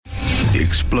The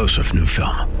explosive new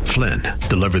film, Flynn,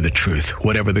 deliver the truth,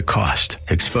 whatever the cost,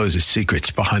 exposes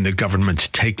secrets behind the government's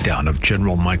takedown of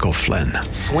General Michael Flynn.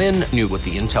 Flynn knew what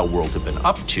the intel world had been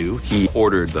up to. He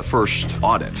ordered the first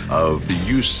audit of the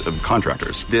use of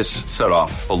contractors. This set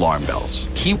off alarm bells.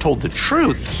 He told the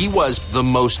truth. He was the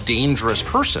most dangerous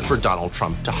person for Donald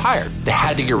Trump to hire. They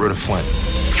had to get rid of Flynn.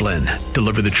 Flynn,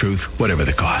 deliver the truth, whatever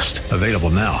the cost. Available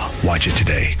now. Watch it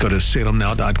today. Go to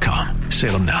salemnow.com.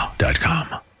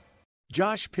 salemnow.com.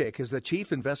 Josh Pick is the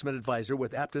Chief Investment Advisor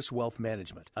with Aptus Wealth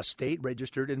Management, a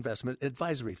state-registered investment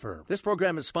advisory firm. This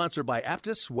program is sponsored by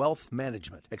Aptus Wealth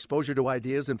Management. Exposure to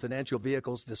ideas and financial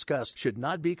vehicles discussed should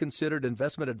not be considered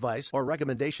investment advice or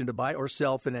recommendation to buy or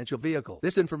sell financial vehicle.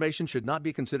 This information should not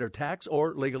be considered tax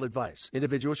or legal advice.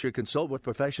 Individuals should consult with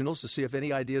professionals to see if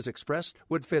any ideas expressed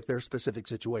would fit their specific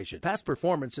situation. Past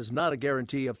performance is not a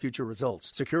guarantee of future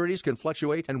results. Securities can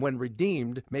fluctuate and when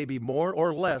redeemed may be more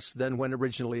or less than when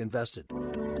originally invested.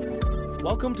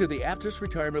 Welcome to the Aptus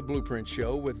Retirement Blueprint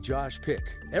Show with Josh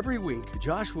Pick. Every week,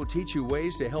 Josh will teach you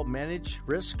ways to help manage,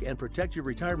 risk, and protect your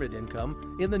retirement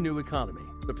income in the new economy.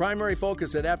 The primary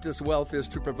focus at Aptus Wealth is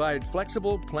to provide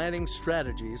flexible planning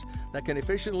strategies that can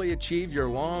efficiently achieve your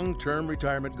long-term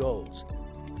retirement goals.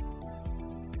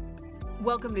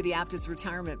 Welcome to the Aptus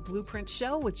Retirement Blueprint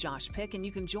Show with Josh Pick, and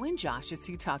you can join Josh as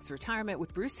he talks retirement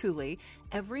with Bruce Hooley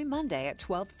every Monday at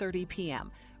 12:30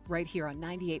 p.m. right here on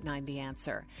 98.9 The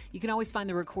Answer. You can always find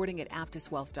the recording at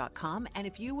aptuswealth.com, and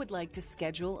if you would like to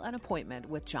schedule an appointment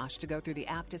with Josh to go through the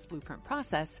Aptus Blueprint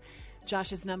process,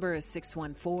 Josh's number is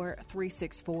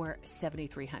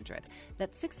 614-364-7300.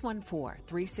 That's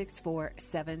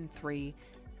 614-364-7300.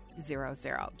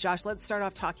 Josh, let's start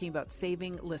off talking about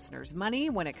saving listeners money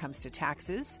when it comes to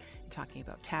taxes. Talking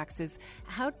about taxes,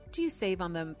 how do you save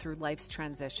on them through life's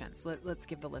transitions? Let's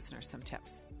give the listeners some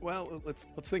tips. Well,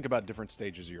 let's think about different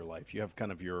stages of your life. You have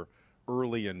kind of your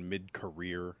early and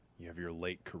mid-career, you have your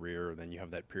late career, then you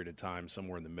have that period of time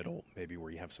somewhere in the middle, maybe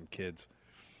where you have some kids.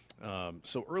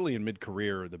 So early and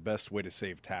mid-career, the best way to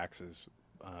save taxes,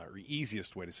 or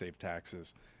easiest way to save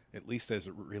taxes, at least as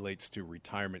it relates to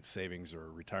retirement savings or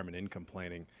retirement income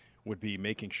planning, would be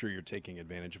making sure you're taking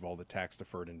advantage of all the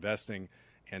tax-deferred investing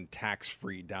and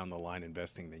tax-free down-the-line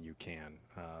investing that you can.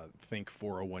 Think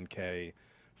 401k,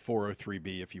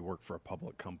 403b if you work for a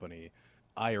public company,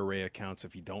 IRA accounts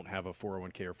if you don't have a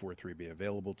 401k or 403b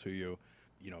available to you.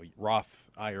 You know, Roth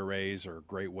IRAs are a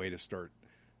great way to start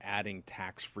adding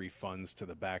tax-free funds to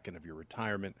the back end of your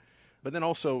retirement. But then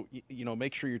also, you know,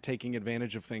 make sure you're taking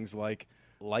advantage of things like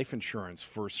life insurance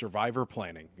for survivor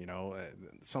planning,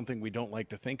 something we don't like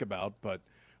to think about, but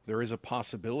there is a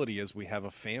possibility as we have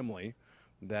a family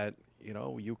that,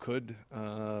 you could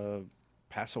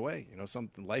pass away.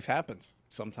 Life happens.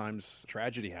 Sometimes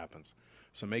tragedy happens.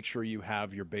 So make sure you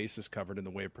have your bases covered in the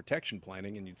way of protection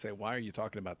planning. And you'd say, why are you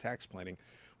talking about tax planning?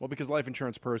 Well, because life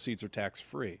insurance proceeds are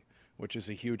tax-free, which is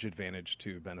a huge advantage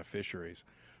to beneficiaries.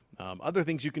 Other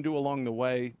things you can do along the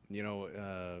way,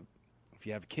 if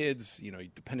you have kids,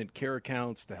 dependent care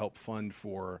accounts to help fund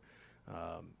for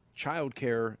child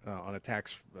care on a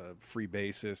tax-free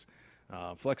basis,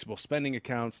 flexible spending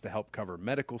accounts to help cover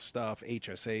medical stuff,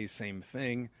 HSAs, same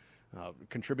thing,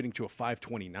 contributing to a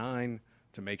 529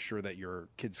 to make sure that your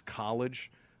kid's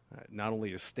college not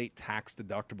only is state tax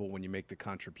deductible when you make the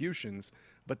contributions,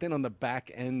 but then on the back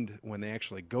end when they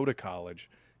actually go to college,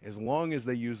 as long as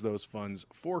they use those funds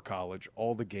for college,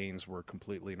 all the gains were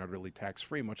completely and utterly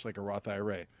tax-free, much like a Roth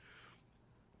IRA.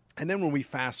 And then when we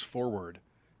fast forward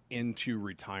into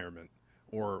retirement,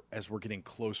 or as we're getting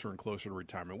closer and closer to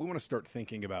retirement, we want to start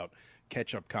thinking about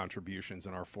catch-up contributions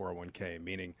in our 401k,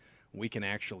 meaning we can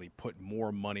actually put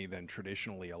more money than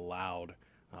traditionally allowed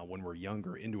when we're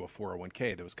younger into a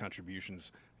 401k. Those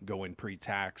contributions go in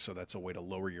pre-tax, so that's a way to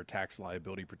lower your tax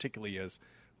liability, particularly as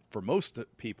for most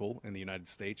people in the United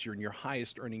States, you're in your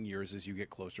highest earning years as you get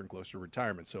closer and closer to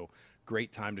retirement. So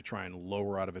great time to try and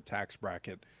lower out of a tax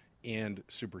bracket and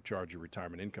supercharge your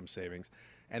retirement income savings.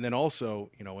 And then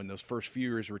also, in those first few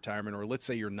years of retirement, or let's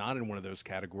say you're not in one of those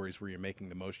categories where you're making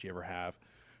the most you ever have,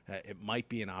 it might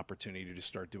be an opportunity to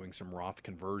start doing some Roth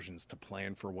conversions to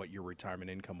plan for what your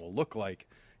retirement income will look like.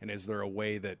 And is there a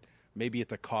way that maybe at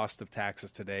the cost of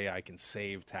taxes today, I can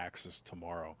save taxes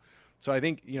tomorrow? So I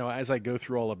think, as I go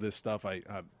through all of this stuff, I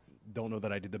don't know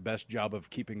that I did the best job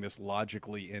of keeping this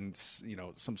logically in,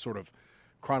 some sort of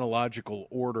chronological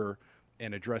order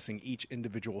and addressing each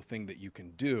individual thing that you can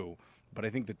do. But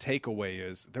I think the takeaway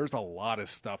is there's a lot of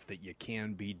stuff that you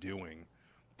can be doing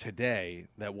today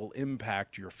that will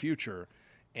impact your future.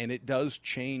 And it does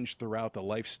change throughout the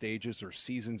life stages or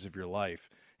seasons of your life.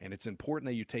 And it's important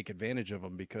that you take advantage of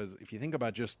them, because if you think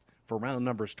about, just for round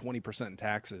numbers, 20% in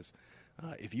taxes,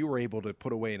 if you were able to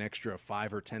put away an extra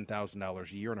 $5,000 or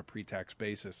 $10,000 a year on a pre-tax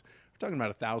basis, we're talking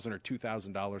about $1,000 or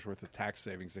 $2,000 worth of tax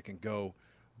savings that can go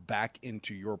back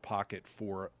into your pocket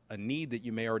for a need that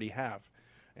you may already have.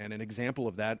 And an example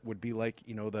of that would be like,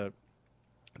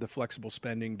 the flexible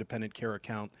spending dependent care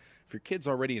account. If your kid's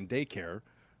already in daycare,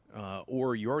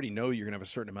 or you already know you're going to have a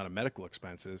certain amount of medical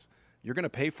expenses, you're going to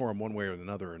pay for them one way or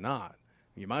another or not.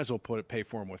 You might as well pay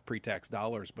for them with pre-tax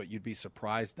dollars, but you'd be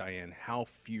surprised, Diane, how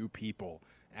few people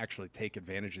actually take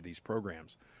advantage of these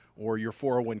programs. Or your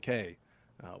 401k.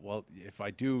 Well, if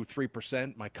I do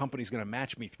 3%, my company's going to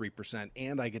match me 3%,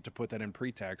 and I get to put that in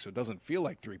pre-tax, so it doesn't feel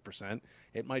like 3%.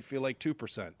 It might feel like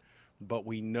 2%. But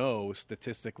we know,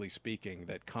 statistically speaking,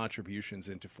 that contributions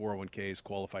into 401ks,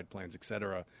 qualified plans, et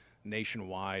cetera,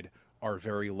 nationwide are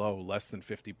very low. Less than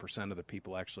 50% of the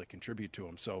people actually contribute to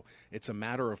them. So it's a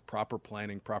matter of proper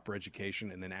planning, proper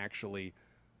education, and then actually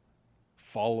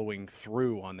following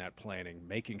through on that planning,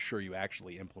 making sure you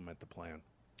actually implement the plan.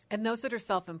 And those that are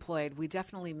self-employed, we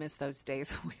definitely miss those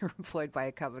days when we were employed by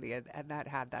a company and that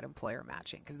had that employer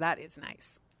matching, because that is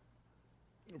nice.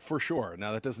 For sure.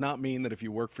 Now, that does not mean that if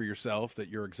you work for yourself that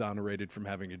you're exonerated from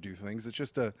having to do things. It's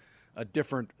just a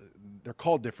different, they're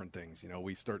called different things.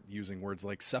 We start using words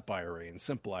like SEP IRA and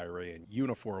Simple IRA and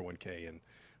Uni 401k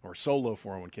or Solo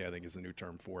 401k, I think is the new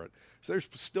term for it. So there's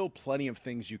still plenty of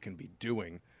things you can be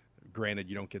doing. Granted,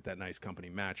 you don't get that nice company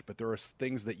match, but there are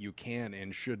things that you can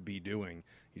and should be doing.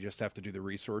 You just have to do the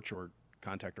research or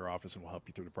contact our office and we'll help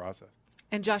you through the process.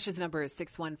 And Josh's number is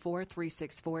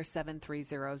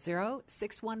 614-364-7300,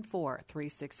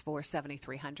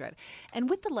 614-364-7300. And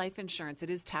with the life insurance, it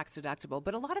is tax deductible,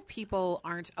 but a lot of people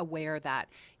aren't aware that,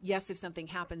 yes, if something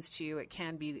happens to you, it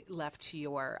can be left to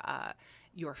your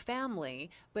family.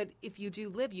 But if you do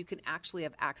live, you can actually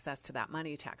have access to that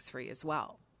money tax-free as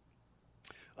well.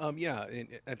 Yeah, and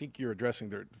I think you're addressing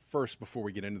there first, before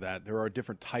we get into that, there are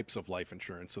different types of life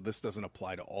insurance, so this doesn't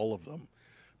apply to all of them.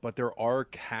 But there are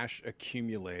cash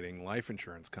accumulating life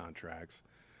insurance contracts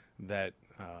that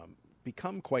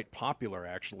become quite popular,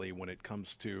 actually, when it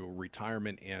comes to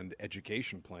retirement and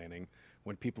education planning,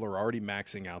 when people are already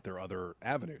maxing out their other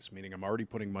avenues, meaning I'm already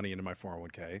putting money into my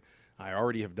 401k. I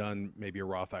already have done maybe a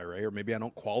Roth IRA, or maybe I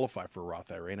don't qualify for a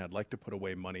Roth IRA, and I'd like to put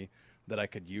away money that I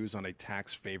could use on a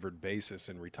tax-favored basis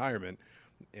in retirement,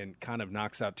 and kind of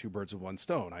knocks out two birds with one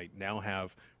stone. I now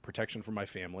have protection for my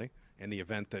family in the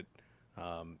event that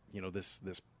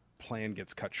this plan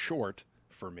gets cut short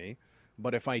for me.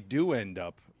 But if I do end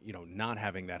up not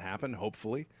having that happen,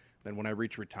 hopefully, then when I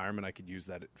reach retirement, I could use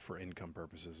that for income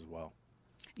purposes as well.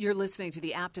 You're listening to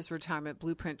the Aptus Retirement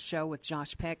Blueprint Show with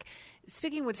Josh Pick.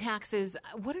 Sticking with taxes,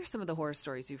 what are some of the horror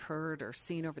stories you've heard or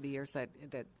seen over the years that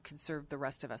can serve the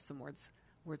rest of us some words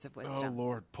of wisdom? Oh,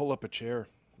 Lord, pull up a chair.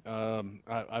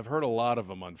 I've heard a lot of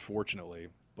them, unfortunately,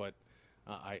 but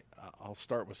I'll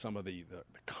start with some of the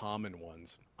common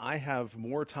ones. I have,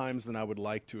 more times than I would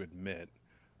like to admit,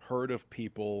 heard of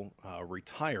people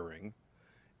retiring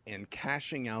and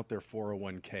cashing out their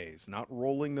 401ks, not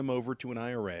rolling them over to an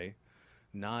IRA,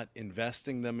 not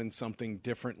investing them in something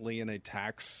differently in a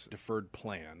tax-deferred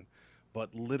plan,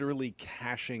 but literally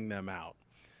cashing them out.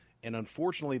 And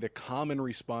unfortunately, the common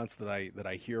response that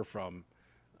I hear from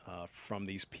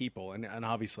these people, and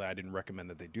obviously I didn't recommend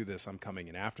that they do this, I'm coming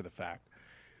in after the fact,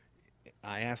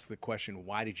 I ask the question,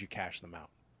 why did you cash them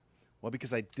out? Well,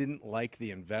 because I didn't like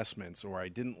the investments, or I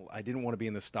didn't want to be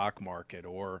in the stock market,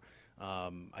 or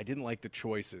I didn't like the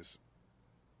choices.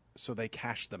 So they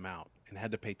cashed them out and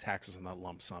had to pay taxes on that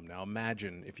lump sum. Now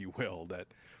imagine, if you will, that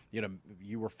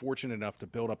you were fortunate enough to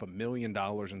build up $1 million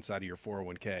inside of your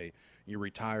 401k. You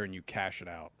retire and you cash it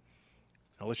out.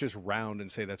 Now let's just round and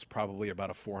say that's probably about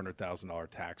a $400,000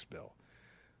 tax bill.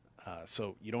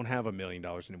 So you don't have $1 million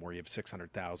anymore. You have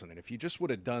 $600,000. And if you just would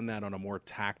have done that on a more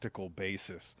tactical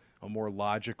basis, a more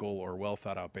logical or well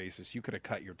thought out basis, you could have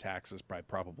cut your taxes by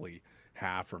probably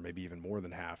half, or maybe even more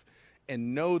than half.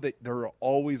 And know that there are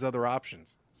always other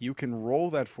options. You can roll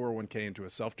that 401k into a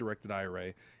self-directed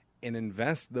IRA and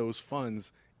invest those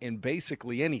funds in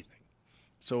basically anything.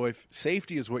 So if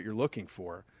safety is what you're looking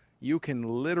for, you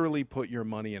can literally put your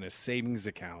money in a savings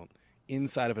account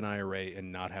inside of an IRA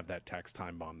and not have that tax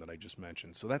time bomb that I just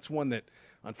mentioned. So that's one that,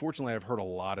 unfortunately, I've heard a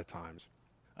lot of times.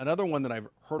 Another one that I've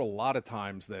heard a lot of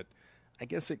times that I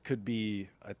guess it could be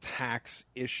a tax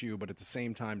issue, but at the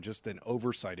same time just an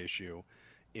oversight issue,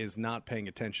 is not paying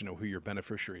attention to who your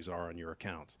beneficiaries are on your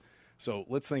accounts. So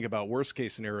let's think about worst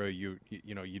case scenario,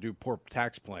 you do poor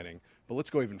tax planning, but let's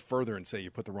go even further and say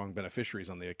you put the wrong beneficiaries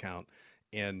on the account,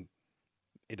 and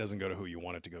it doesn't go to who you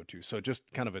want it to go to. So just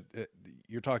kind of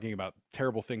you're talking about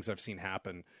terrible things I've seen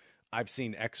happen. I've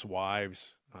seen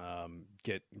ex-wives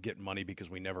get money because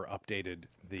we never updated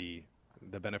the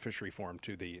beneficiary form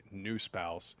to the new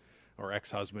spouse, or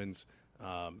ex-husbands.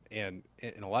 And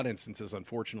in a lot of instances,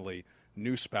 unfortunately,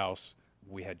 new spouse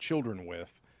we had children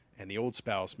with, and the old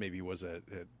spouse maybe was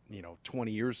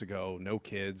 20 years ago, no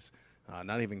kids,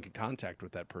 not even in contact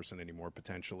with that person anymore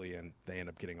potentially, and they end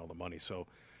up getting all the money. So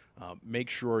make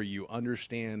sure you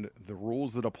understand the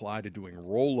rules that apply to doing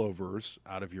rollovers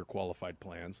out of your qualified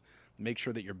plans. Make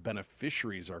sure that your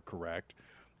beneficiaries are correct,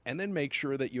 and then make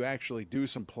sure that you actually do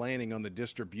some planning on the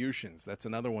distributions. That's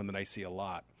another one that I see a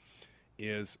lot,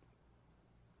 is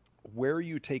where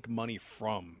you take money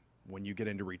from when you get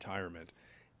into retirement,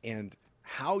 and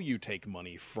how you take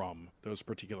money from those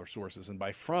particular sources. And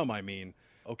by from, I mean,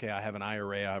 okay, I have an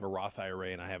IRA, I have a Roth IRA,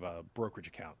 and I have a brokerage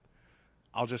account.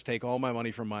 I'll just take all my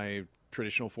money from my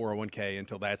traditional 401k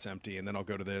until that's empty, and then I'll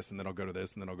go to this, and then I'll go to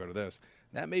this, and then I'll go to this.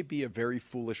 That may be a very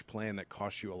foolish plan that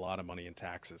costs you a lot of money in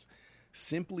taxes.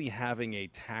 Simply having a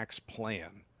tax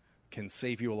plan can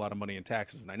save you a lot of money in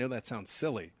taxes. And I know that sounds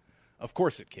silly. Of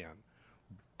course it can.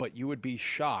 But you would be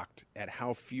shocked at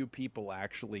how few people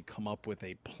actually come up with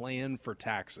a plan for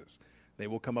taxes. They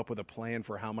will come up with a plan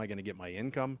for how am I going to get my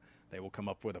income. They will come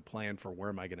up with a plan for where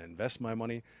am I going to invest my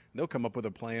money. They'll come up with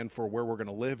a plan for where we're going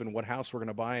to live and what house we're going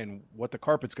to buy and what the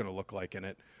carpet's going to look like in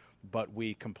it. But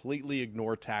we completely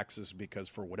ignore taxes because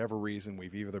for whatever reason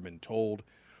we've either been told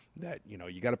that,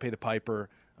 you got to pay the piper,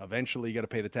 eventually you got to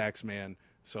pay the tax man,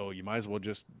 so you might as well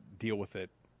just deal with it.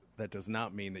 That does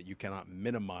not mean that you cannot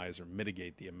minimize or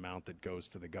mitigate the amount that goes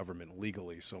to the government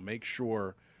legally. So make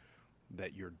sure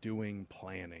that you're doing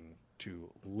planning to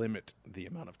limit the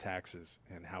amount of taxes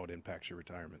and how it impacts your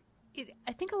retirement.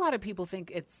 I think a lot of people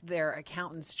think it's their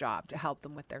accountant's job to help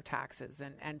them with their taxes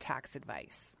and tax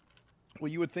advice. Well,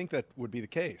 you would think that would be the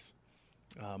case.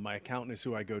 My accountant is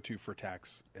who I go to for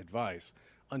tax advice.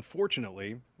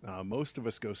 Unfortunately, most of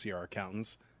us go see our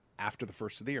accountants after the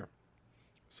first of the year.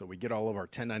 So we get all of our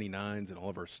 1099s and all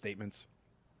of our statements,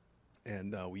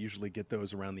 and we usually get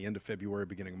those around the end of February,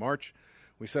 beginning of March.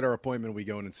 We set our appointment, we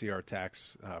go in and see our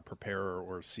tax preparer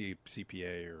or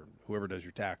CPA or whoever does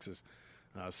your taxes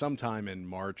sometime in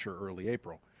March or early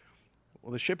April.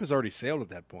 Well, the ship has already sailed at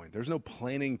that point. There's no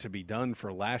planning to be done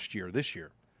for last year, this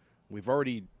year.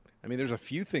 There's a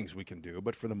few things we can do,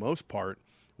 but for the most part,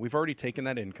 we've already taken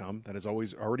that income that has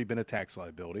already been a tax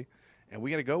liability, and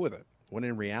we got to go with it. When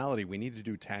in reality, we need to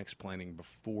do tax planning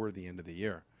before the end of the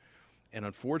year. And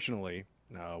unfortunately,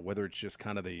 whether it's just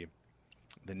kind of the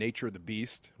nature of the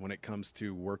beast when it comes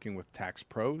to working with tax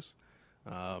pros,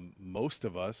 most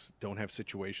of us don't have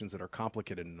situations that are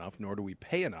complicated enough, nor do we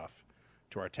pay enough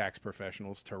to our tax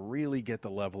professionals to really get the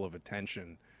level of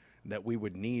attention that we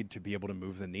would need to be able to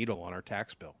move the needle on our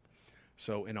tax bill.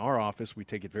 So in our office, we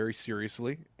take it very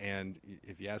seriously, and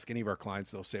if you ask any of our clients,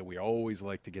 they'll say we always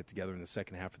like to get together in the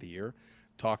second half of the year,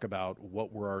 talk about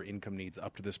what were our income needs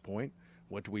up to this point,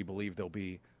 what do we believe they'll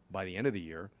be by the end of the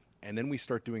year, and then we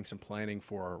start doing some planning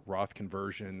for our Roth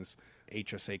conversions,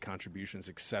 HSA contributions,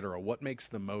 etc. What makes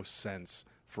the most sense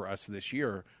for us this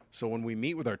year? So when we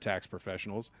meet with our tax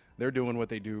professionals, they're doing what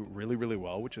they do really, really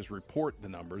well, which is report the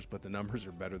numbers, but the numbers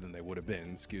are better than they would have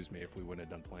been, if we wouldn't have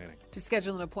done planning. To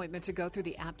schedule an appointment to go through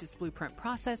the Aptus Blueprint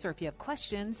process, or if you have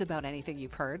questions about anything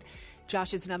you've heard,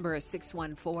 Josh's number is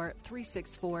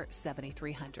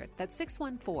 614-364-7300. That's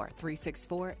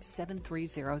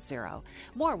 614-364-7300.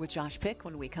 More with Josh Pick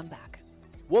when we come back.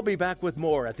 We'll be back with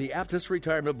more at the Aptus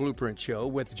Retirement Blueprint Show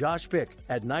with Josh Pick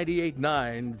at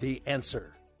 98.9 The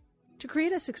Answer. To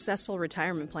create a successful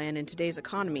retirement plan in today's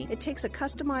economy, it takes a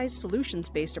customized,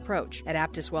 solutions-based approach. At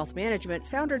Aptus Wealth Management,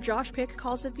 founder Josh Pick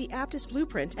calls it the Aptus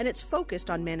Blueprint, and it's focused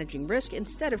on managing risk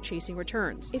instead of chasing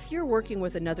returns. If you're working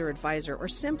with another advisor or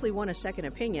simply want a second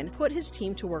opinion, put his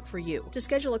team to work for you. To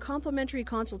schedule a complimentary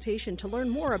consultation to learn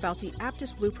more about the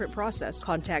Aptus Blueprint process,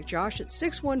 contact Josh at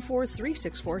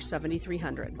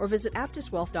 614-364-7300 or visit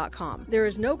aptuswealth.com. There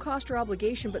is no cost or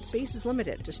obligation, but space is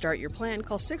limited. To start your plan,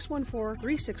 call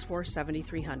 614-364-7300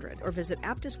 or visit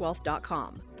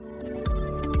aptuswealth.com.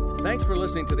 Thanks for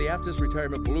listening to the Aptus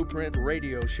Retirement Blueprint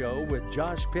radio show with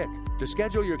Josh Pick. To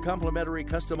schedule your complimentary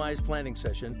customized planning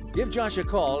session, give Josh a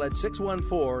call at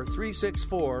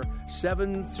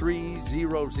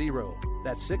 614-364-7300.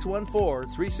 That's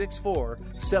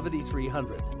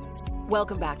 614-364-7300.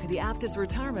 Welcome back to the Aptus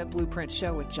Retirement Blueprint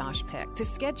Show with Josh Pick. To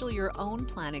schedule your own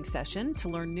planning session to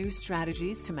learn new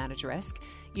strategies to manage risk,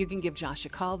 you can give Josh a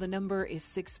call. The number is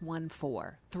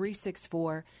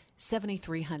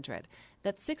 614-364-7300.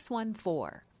 That's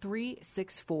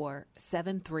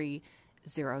 614-364-7300.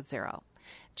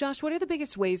 Josh, what are the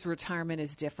biggest ways retirement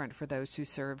is different for those who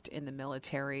served in the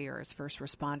military or as first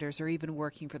responders or even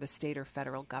working for the state or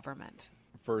federal government?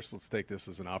 First, let's take this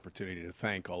as an opportunity to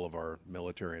thank all of our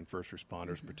military and first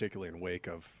responders, particularly in wake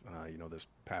of, this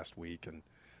past week and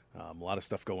a lot of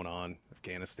stuff going on,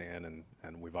 Afghanistan,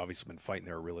 and we've obviously been fighting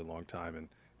there a really long time,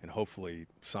 and hopefully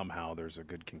somehow there's a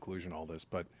good conclusion to all this.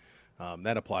 But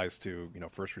that applies to,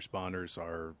 first responders,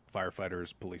 our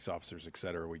firefighters, police officers, et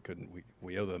cetera.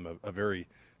 We owe them a very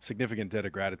significant debt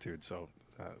of gratitude. So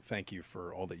thank you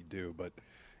for all that you do. But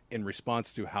in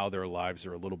response to how their lives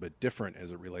are a little bit different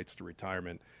as it relates to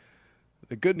retirement,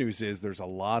 the good news is there's a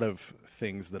lot of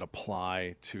things that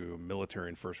apply to military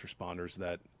and first responders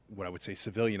that what I would say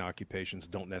civilian occupations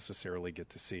don't necessarily get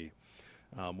to see,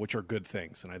 which are good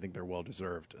things, and I think they're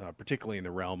well-deserved, particularly in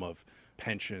the realm of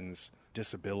pensions,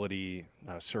 disability,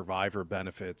 survivor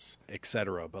benefits, et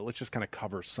cetera. But let's just kind of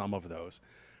cover some of those.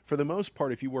 For the most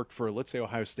part, if you work for, let's say,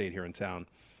 Ohio State here in town,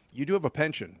 you do have a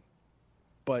pension,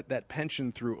 but that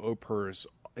pension through OPERS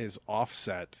is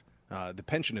offset. The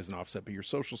pension isn't offset, but your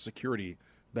Social Security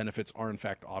benefits are, in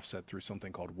fact, offset through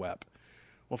something called WEP.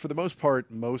 Well, for the most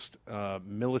part, most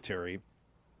military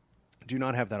do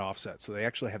not have that offset. So they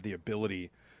actually have the ability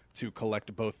to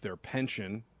collect both their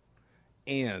pension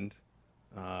and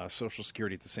Social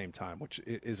Security at the same time, which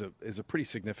is a pretty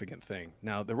significant thing.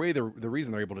 Now, the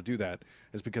reason they're able to do that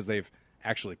is because they've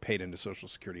actually paid into Social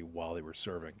Security while they were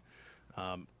serving.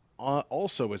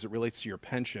 Also, as it relates to your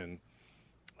pension,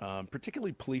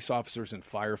 particularly police officers and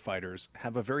firefighters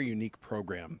have a very unique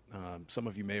program. Some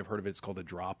of you may have heard of it. It's called the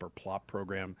DROP or PLOP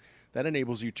program. That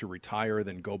enables you to retire,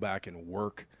 then go back and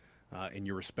work in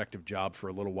your respective job for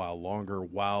a little while longer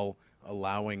while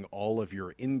allowing all of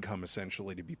your income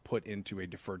essentially to be put into a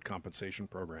deferred compensation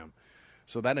program.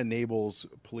 So that enables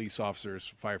police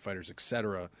officers, firefighters, et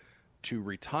cetera, to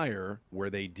retire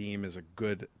where they deem is a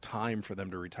good time for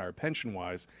them to retire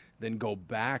pension-wise, then go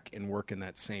back and work in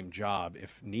that same job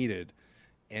if needed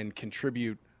and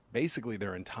contribute basically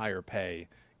their entire pay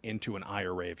into an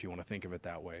IRA, if you want to think of it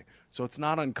that way. So it's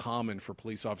not uncommon for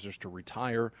police officers to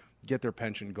retire, get their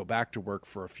pension, go back to work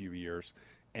for a few years,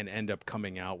 and end up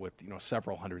coming out with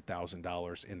several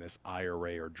 $100,000 in this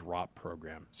IRA or DROP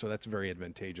program. So that's very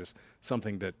advantageous,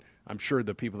 something that I'm sure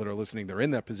the people that are listening that are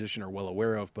in that position are well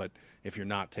aware of, but if you're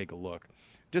not, take a look.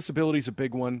 Disability is a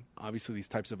big one. Obviously, these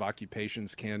types of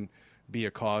occupations can be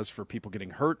a cause for people getting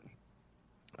hurt.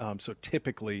 So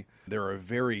typically, there are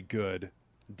very good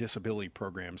disability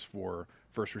programs for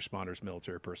first responders,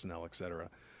 military personnel, et cetera.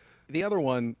 The other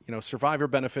one, survivor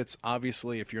benefits.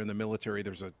 Obviously, if you're in the military,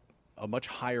 there's a much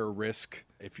higher risk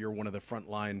if you're one of the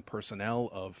frontline personnel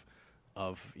of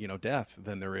death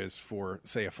than there is for,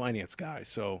 say, a finance guy.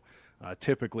 So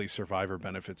typically survivor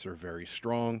benefits are very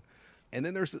strong. And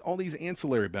then there's all these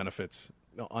ancillary benefits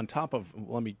on top of,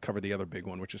 let me cover the other big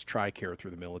one, which is TRICARE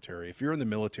through the military. If you're in the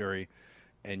military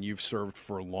and you've served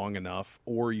for long enough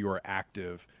or you are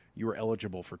active, you are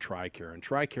eligible for TRICARE. And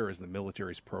TRICARE is the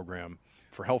military's program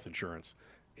for health insurance.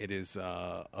 It is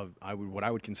what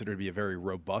I would consider to be a very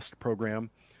robust program.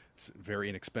 It's very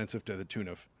inexpensive to the tune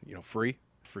of free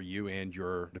for you and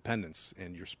your dependents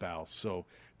and your spouse. So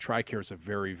TRICARE is a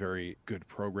very, very good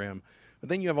program. But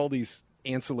then you have all these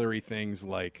ancillary things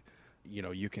like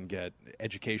you can get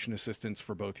education assistance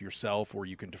for both yourself, or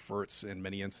you can defer it in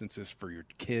many instances for your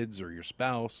kids or your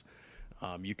spouse.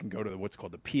 You can go to what's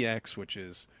called the PX, which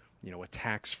is a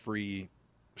tax-free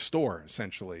store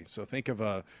essentially. So think of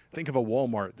a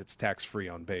Walmart that's tax-free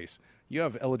on base. You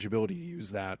have eligibility to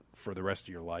use that for the rest of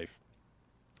your life,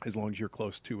 as long as you're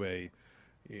close to a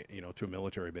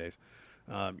military base.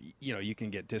 You can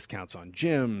get discounts on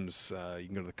gyms. You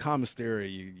can go to the commissary.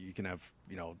 You can have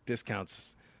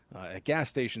discounts at gas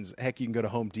stations. Heck, you can go to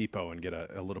Home Depot and get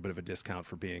a little bit of a discount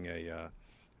for being a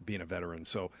veteran.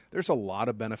 So there's a lot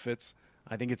of benefits.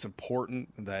 I think it's important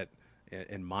that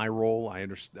in my role,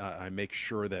 I make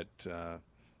sure that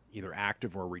either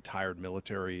active or retired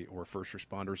military or first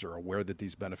responders are aware that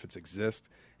these benefits exist,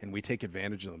 and we take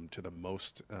advantage of them to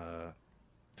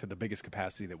the biggest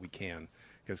capacity that we can.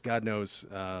 Because God knows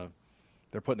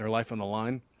they're putting their life on the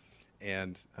line,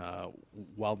 and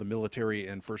while the military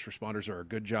and first responders are a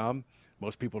good job,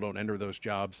 most people don't enter those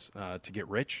jobs to get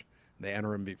rich. They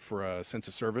enter them for a sense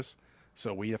of service.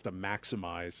 So we have to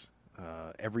maximize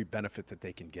every benefit that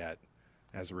they can get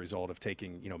as a result of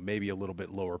taking, maybe a little bit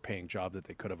lower paying job that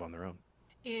they could have on their own.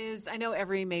 I know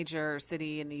every major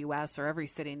city in the U.S. or every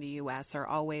city in the U.S. are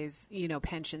always,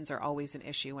 pensions are always an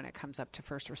issue when it comes up to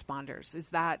first responders. Is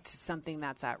that something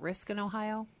that's at risk in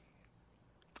Ohio?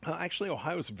 Actually,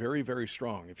 Ohio is very, very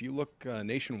strong. If you look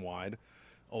nationwide,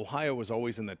 Ohio was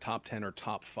always in the top 10 or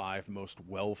top 5 most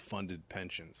well-funded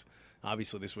pensions.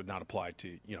 Obviously, this would not apply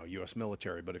to, U.S.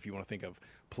 military, but if you want to think of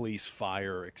police,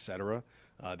 fire, etc.,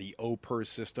 the OPERS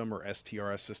system or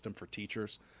STRS system for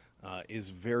teachers is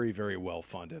very, very well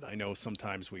funded. I know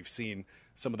sometimes we've seen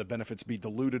some of the benefits be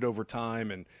diluted over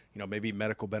time, and maybe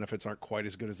medical benefits aren't quite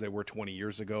as good as they were 20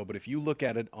 years ago. But if you look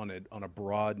at it on a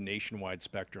broad nationwide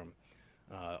spectrum,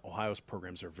 Ohio's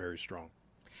programs are very strong.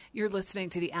 You're listening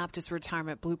to the Aptus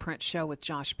Retirement Blueprint Show with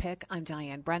Josh Pick. I'm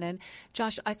Diane Brennan.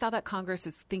 Josh, I saw that Congress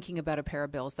is thinking about a pair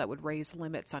of bills that would raise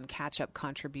limits on catch-up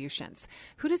contributions.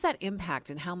 Who does that impact,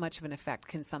 and how much of an effect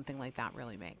can something like that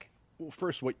really make? Well,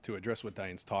 first, to address what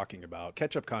Diane's talking about,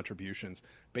 catch-up contributions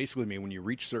basically mean when you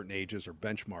reach certain ages or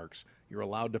benchmarks, you're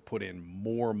allowed to put in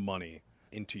more money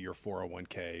into your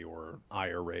 401k or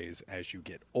IRAs as you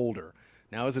get older.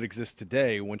 Now, as it exists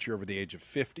today, once you're over the age of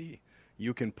 50,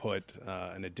 you can put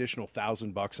an additional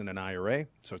 $1,000 in an IRA,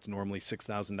 so it's normally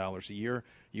 $6,000 a year.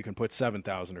 You can put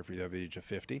 $7,000 if you're over the age of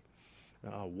 50.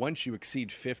 Once you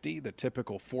exceed 50, the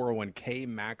typical 401k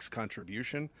max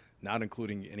contribution, not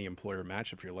including any employer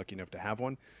match if you're lucky enough to have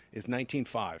one, is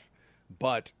 $19,500.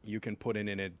 But you can put in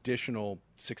an additional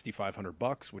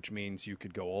 $6,500, which means you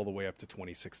could go all the way up to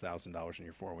 $26,000 in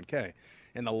your 401k.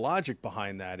 And the logic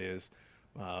behind that is,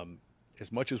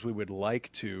 as much as we would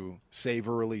like to save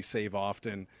early, save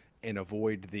often, and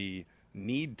avoid the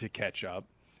need to catch up,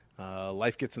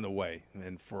 life gets in the way.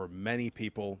 And for many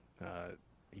people,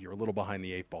 you're a little behind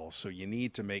the 8 ball. So you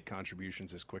need to make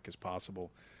contributions as quick as possible.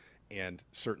 And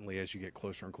certainly as you get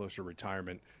closer and closer to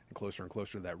retirement and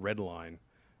closer to that red line,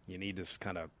 you need to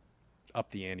kind of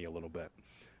up the ante a little bit.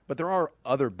 But there are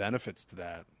other benefits to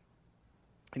that.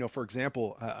 For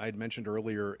example, I had mentioned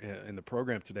earlier in the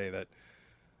program today that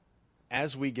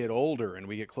as we get older and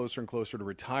we get closer and closer to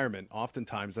retirement,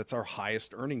 oftentimes that's our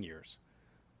highest earning years.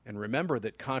 And remember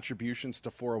that contributions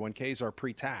to 401ks are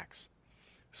pre-tax.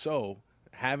 So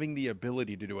having the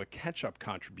ability to do a catch-up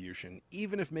contribution,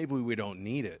 even if maybe we don't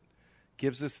need it,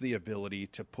 gives us the ability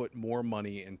to put more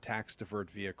money in tax-deferred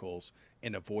vehicles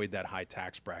and avoid that high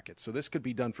tax bracket. So this could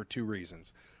be done for 2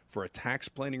 reasons: for a tax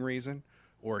planning reason,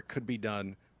 or it could be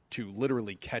done to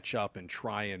literally catch up and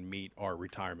try and meet our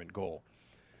retirement goal.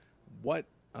 What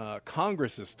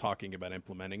Congress is talking about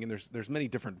implementing, and there's many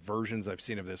different versions I've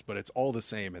seen of this, but it's all the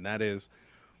same, and that is,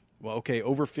 well, okay,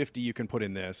 over 50 you can put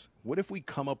in this. What if we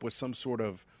come up with some sort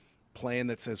of plan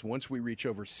that says once we reach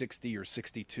over 60 or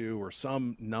 62 or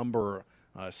some number,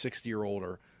 60 or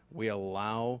older, we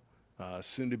allow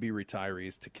soon-to-be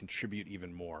retirees to contribute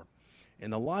even more?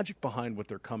 And the logic behind what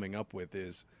they're coming up with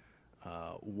is,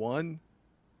 one,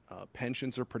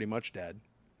 pensions are pretty much dead.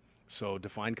 So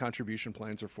defined contribution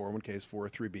plans or 401ks,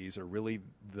 403bs are really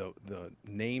the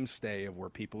mainstay of where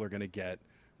people are going to get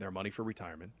their money for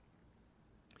retirement.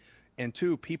 And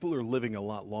 2, people are living a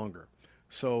lot longer.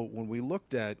 So when we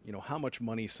looked at, how much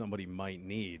money somebody might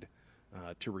need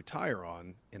to retire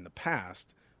on in the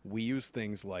past, we used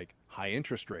things like high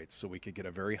interest rates, so we could get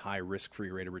a very high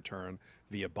risk-free rate of return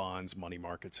via bonds, money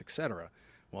markets, etc.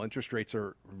 Well, interest rates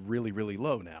are really, really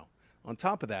low now. On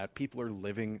top of that, people are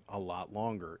living a lot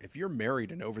longer. If you're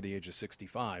married and over the age of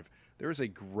 65, there is a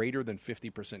greater than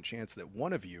 50% chance that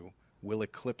one of you will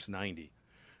eclipse 90.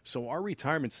 So our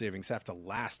retirement savings have to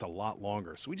last a lot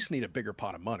longer. So we just need a bigger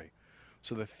pot of money.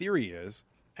 So the theory is,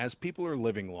 as people are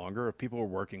living longer, if people are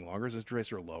working longer, as interest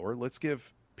rates are lower, let's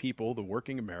give people, the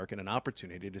working American, an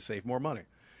opportunity to save more money.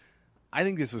 I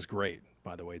think this is great,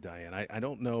 by the way, Diane. I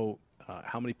don't know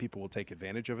how many people will take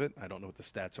advantage of it. I don't know what the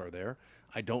stats are there.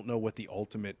 I don't know what the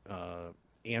ultimate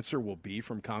answer will be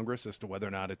from Congress as to whether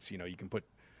or not it's, you can put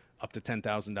up to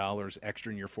 $10,000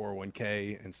 extra in your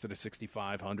 401k instead of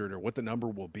 $6,500, or what the number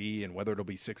will be and whether it'll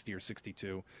be 60 or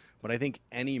 62. But I think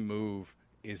any move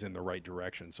is in the right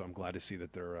direction. So I'm glad to see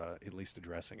that they're at least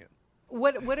addressing it.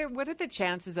 What are the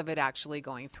chances of it actually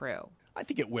going through? I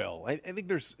think it will. I think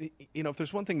there's, if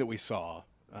there's one thing that we saw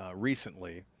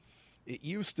recently, it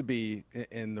used to be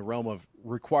in the realm of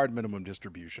required minimum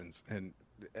distributions. And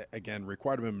again,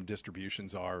 required minimum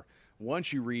distributions are,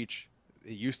 once you reach,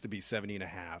 it used to be 70 and a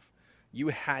half, you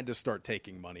had to start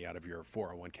taking money out of your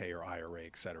 401k or IRA,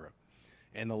 et cetera.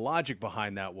 And the logic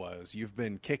behind that was, you've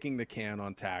been kicking the can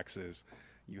on taxes.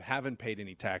 You haven't paid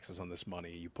any taxes on this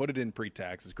money. You put it in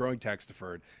pre-tax, it's growing tax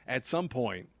deferred. At some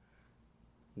point,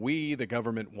 we, the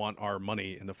government, want our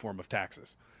money in the form of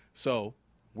taxes. So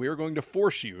we're going to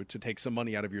force you to take some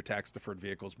money out of your tax deferred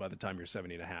vehicles by the time you're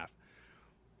 70 and a half.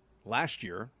 Last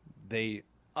year, they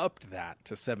upped that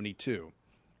to 72.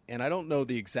 And I don't know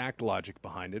the exact logic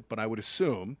behind it, but I would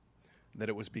assume that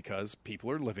it was because people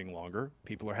are living longer,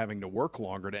 people are having to work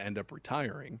longer to end up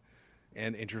retiring,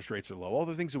 and interest rates are low. All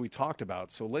the things that we talked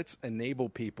about. So let's enable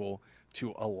people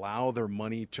to allow their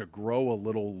money to grow a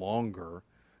little longer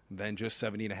than just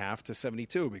 70.5 to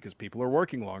 72, because people are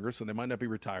working longer, so they might not be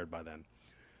retired by then.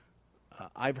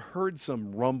 I've heard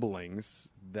some rumblings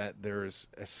that there's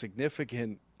a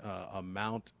significant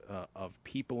amount of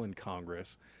people in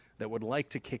Congress that would like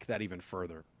to kick that even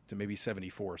further to maybe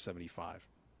 74 or 75.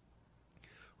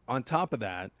 On top of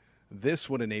that, this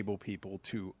would enable people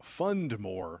to fund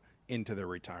more into their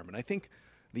retirement. I think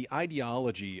the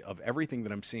ideology of everything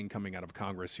that I'm seeing coming out of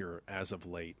Congress here as of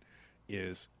late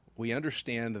is we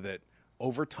understand that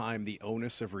over time the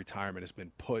onus of retirement has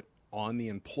been put on the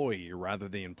employee rather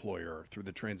than the employer through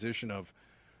the transition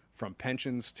from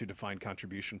pensions to defined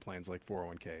contribution plans like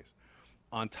 401ks.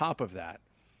 On top of that,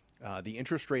 the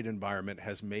interest rate environment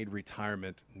has made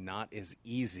retirement not as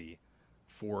easy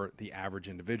for the average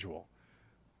individual.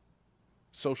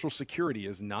 Social Security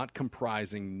is not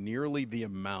comprising nearly the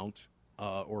amount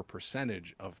or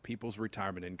percentage of people's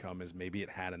retirement income as maybe it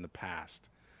had in the past.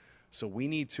 So we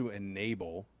need to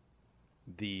enable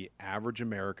the average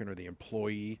American or the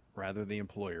employee, rather the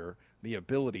employer, the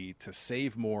ability to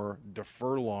save more,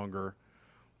 defer longer,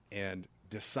 and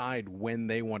decide when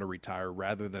they want to retire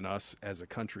rather than us as a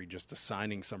country just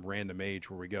assigning some random age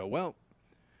where we go, well,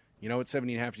 at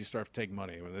 70.5 you start to take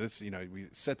money. We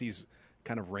set these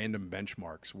kind of random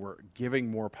benchmarks. We're giving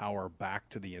more power back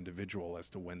to the individual as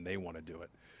to when they want to do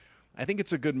it. I think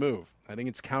it's a good move. I think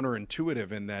it's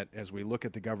counterintuitive in that as we look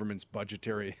at the government's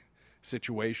budgetary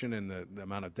situation and the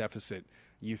amount of deficit,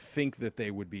 you think that they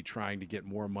would be trying to get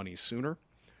more money sooner.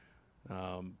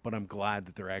 But I'm glad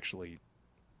that they're actually,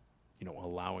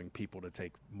 allowing people to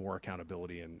take more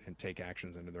accountability and take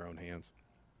actions into their own hands.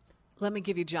 Let me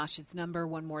give you Josh's number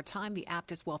one more time, the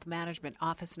Aptus Wealth Management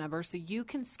office number, so you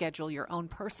can schedule your own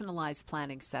personalized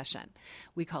planning session.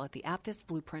 We call it the Aptus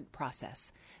Blueprint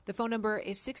process. The phone number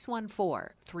is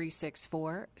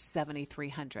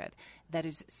 614-364-7300. That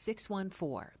is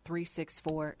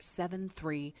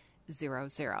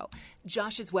 614-364-7300.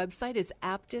 Josh's website is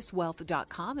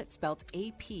aptuswealth.com. It's spelled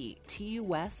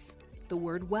APTUS, the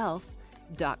word wealth,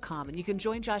 and you can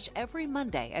join Josh every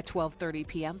Monday at 12:30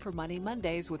 p.m. for Money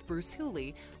Mondays with Bruce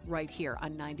Hooley right here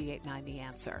on 98.9 The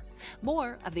Answer.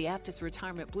 More of the Aptus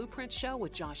Retirement Blueprint Show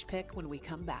with Josh Pick when we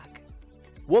come back.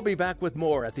 We'll be back with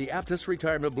more at the Aptus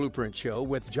Retirement Blueprint Show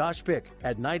with Josh Pick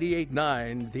at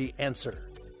 98.9 The Answer.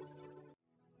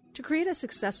 To create a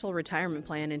successful retirement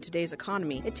plan in today's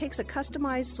economy, it takes a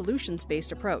customized,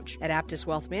 solutions-based approach. At Aptus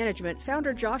Wealth Management,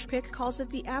 founder Josh Pick calls it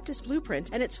the Aptus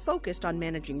Blueprint, and it's focused on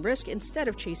managing risk instead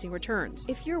of chasing returns.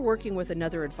 If you're working with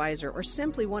another advisor or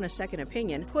simply want a second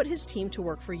opinion, put his team to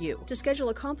work for you. To schedule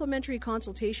a complimentary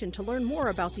consultation to learn more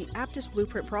about the Aptus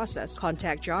Blueprint process,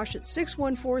 contact Josh at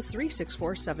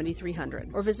 614-364-7300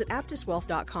 or visit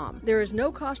aptuswealth.com. There is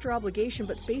no cost or obligation,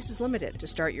 but space is limited. To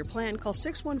start your plan, call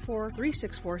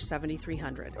 614-364-7300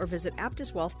 or visit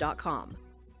aptuswealth.com.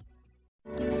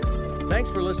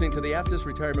 Thanks for listening to the Aptus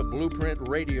Retirement Blueprint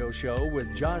radio show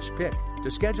with Josh Pick.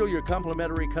 To schedule your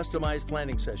complimentary customized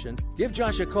planning session, give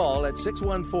Josh a call at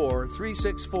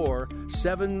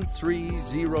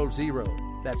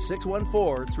 614-364-7300. That's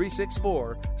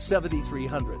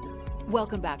 614-364-7300.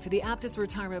 Welcome back to the Aptus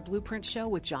Retirement Blueprint Show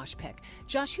with Josh Pick.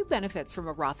 Josh, who benefits from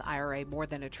a Roth IRA more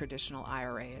than a traditional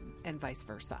IRA and vice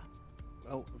versa?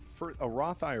 Well, for a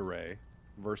Roth IRA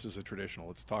versus a traditional,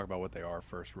 let's talk about what they are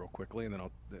first real quickly, and then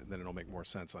it'll make more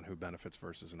sense on who benefits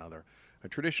versus another. A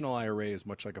traditional IRA is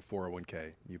much like a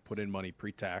 401k. You put in money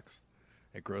pre-tax,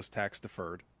 it grows tax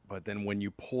deferred, but then when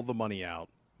you pull the money out,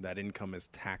 that income is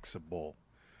taxable.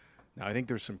 Now, I think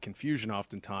there's some confusion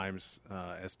oftentimes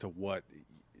as to what,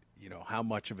 how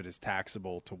much of it is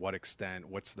taxable, to what extent,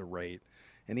 what's the rate,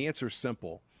 and the answer is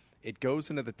simple. It goes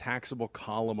into the taxable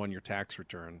column on your tax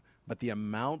return, but the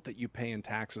amount that you pay in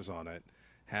taxes on it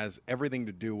has everything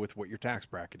to do with what your tax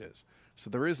bracket is. So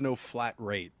there is no flat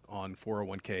rate on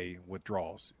 401k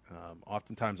withdrawals.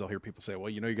 Oftentimes I'll hear people say, well,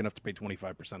 you're going to have to pay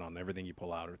 25% on everything you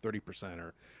pull out, or 30%,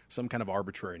 or some kind of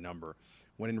arbitrary number,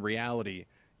 when in reality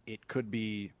it could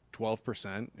be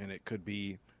 12% and it could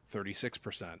be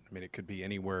 36%. I mean, it could be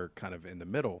anywhere kind of in the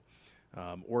middle,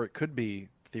 or it could be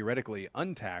theoretically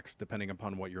untaxed depending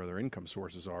upon what your other income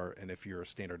sources are and if your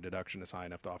standard deduction is high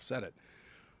enough to offset it.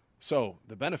 So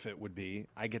the benefit would be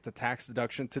I get the tax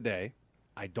deduction today.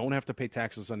 I don't have to pay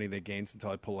taxes on any of the gains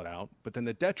until I pull it out. But then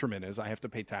the detriment is I have to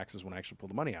pay taxes when I actually pull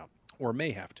the money out, or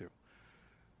may have to.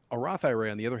 A Roth IRA,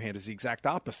 on the other hand, is the exact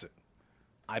opposite.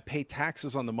 I pay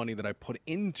taxes on the money that I put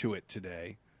into it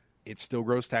today. It still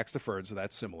grows tax deferred, so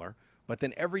that's similar. But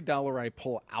then every dollar I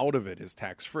pull out of it is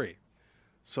tax free.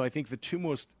 So I think the two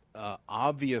most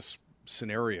obvious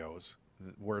scenarios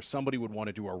where somebody would want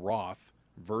to do a Roth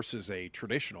versus a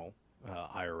traditional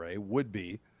IRA would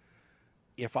be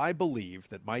if I believe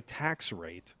that my tax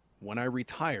rate when I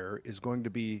retire is going to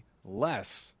be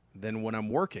less than when I'm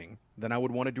working, then I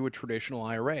would want to do a traditional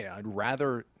IRA. I'd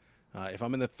rather, if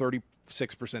I'm in the 36%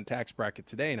 tax bracket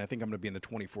today and I think I'm going to be in the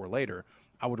 24 later,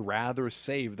 I would rather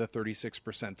save the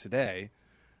 36% today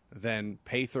than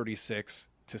pay 36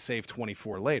 to save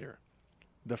 24 later.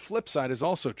 The flip side is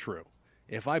also true.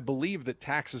 If I believe that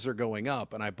taxes are going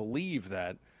up and I believe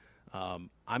that I'm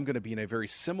going to be in a very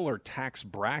similar tax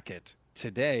bracket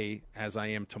today as I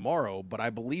am tomorrow, but I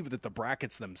believe that the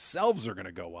brackets themselves are going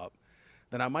to go up,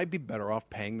 then I might be better off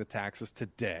paying the taxes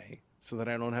today so that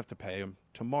I don't have to pay them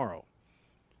tomorrow.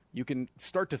 You can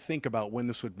start to think about when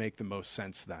this would make the most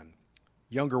sense then.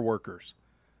 Younger workers,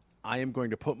 I am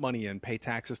going to put money in, pay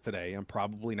taxes today. I'm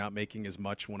probably not making as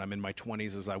much when I'm in my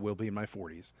 20s as I will be in my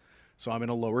 40s. So I'm in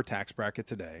a lower tax bracket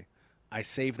today. I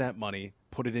save that money,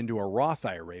 put it into a Roth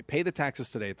IRA, pay the taxes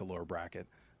today at the lower bracket,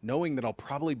 knowing that I'll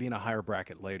probably be in a higher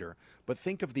bracket later. But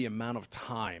think of the amount of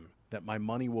time that my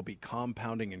money will be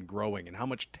compounding and growing and how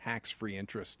much tax-free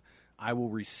interest I will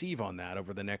receive on that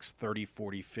over the next 30,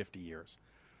 40, 50 years.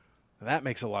 That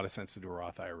makes a lot of sense to do a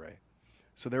Roth IRA.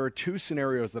 So there are two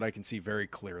scenarios that I can see very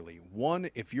clearly. One,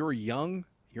 if you're young,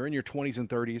 you're in your 20s and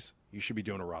 30s, you should be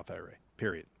doing a Roth IRA,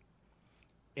 period.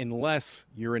 Unless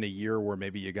you're in a year where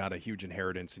maybe you got a huge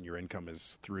inheritance and your income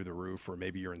is through the roof, or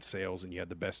maybe you're in sales and you had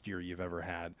the best year you've ever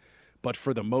had. But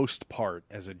for the most part,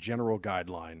 as a general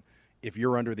guideline, if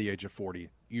you're under the age of 40,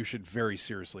 you should very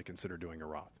seriously consider doing a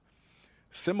Roth.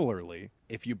 Similarly,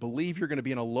 if you believe you're going to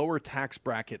be in a lower tax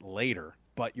bracket later,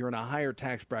 but you're in a higher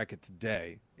tax bracket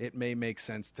today, it may make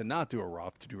sense to not do a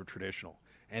Roth, to do a traditional.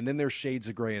 And then there's shades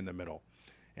of gray in the middle.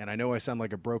 And I know I sound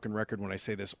like a broken record when I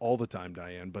say this all the time,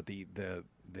 Diane, but the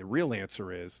real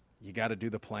answer is you got to do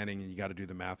the planning and you got to do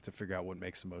the math to figure out what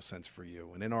makes the most sense for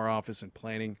you. And in our office and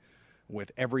planning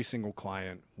with every single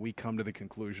client, we come to the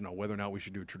conclusion on whether or not we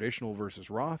should do traditional versus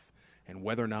Roth and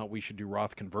whether or not we should do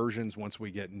Roth conversions once we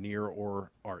get near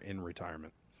or are in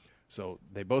retirement. So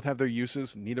they both have their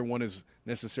uses. Neither one is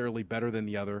necessarily better than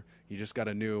the other. You just got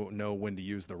to know when to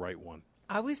use the right one.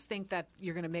 I always think that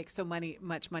you're going to make so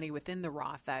much money within the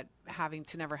Roth that having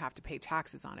to never have to pay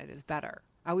taxes on it is better.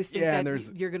 I always think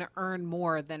that you're going to earn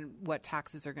more than what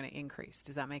taxes are going to increase.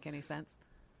 Does that make any sense?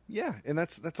 Yeah, and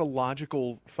that's a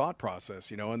logical thought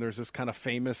process, and there's this kind of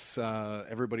famous,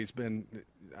 everybody's been,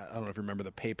 I don't know if you remember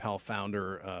the PayPal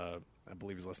founder, I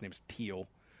believe his last name's Thiel.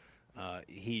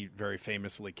 He very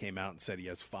famously came out and said he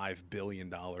has $5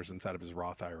 billion inside of his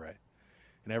Roth IRA.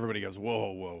 And everybody goes,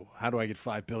 whoa, how do I get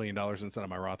 $5 billion inside of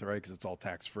my Roth IRA? Because it's all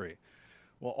tax-free.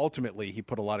 Well, ultimately, he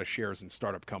put a lot of shares in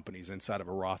startup companies inside of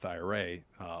a Roth IRA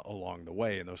along the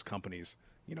way, and those companies,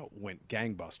 went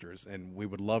gangbusters. And we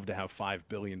would love to have $5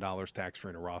 billion tax-free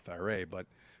in a Roth IRA, but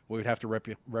we would have to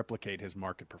replicate his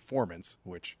market performance,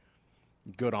 which,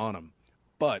 good on him.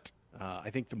 But I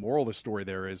think the moral of the story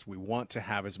there is we want to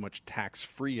have as much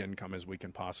tax-free income as we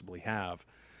can possibly have,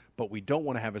 but we don't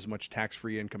want to have as much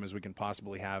tax-free income as we can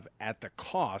possibly have at the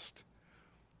cost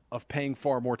of paying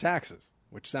far more taxes,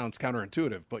 which sounds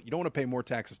counterintuitive, but you don't want to pay more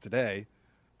taxes today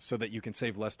so that you can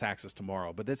save less taxes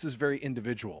tomorrow. But this is very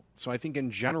individual. So I think in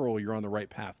general, you're on the right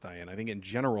path, Diane. I think in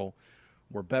general,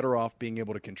 we're better off being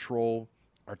able to control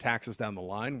our taxes down the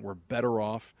line. We're better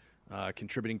off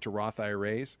contributing to Roth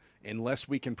IRAs unless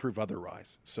we can prove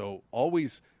otherwise. So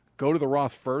always go to the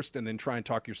Roth first and then try and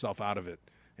talk yourself out of it.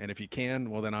 And if you can,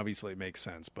 well, then obviously it makes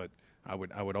sense. But I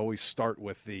would always start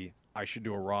with I should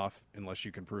do a Roth unless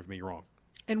you can prove me wrong.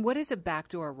 And what is a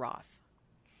backdoor Roth?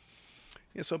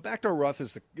 Yeah, so backdoor Roth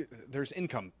is there's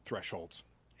income thresholds,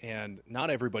 and not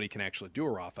everybody can actually do a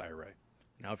Roth IRA.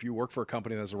 Now, if you work for a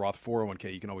company that has a Roth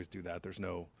 401k, you can always do that. There's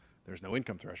no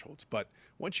income thresholds. But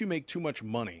once you make too much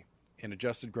money in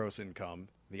adjusted gross income,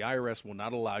 the IRS will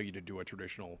not allow you to do a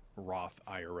traditional Roth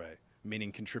IRA,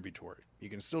 meaning contributory. You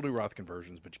can still do Roth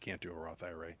conversions, but you can't do a Roth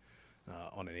IRA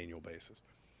on an annual basis.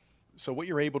 So what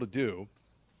you're able to do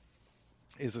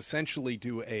is essentially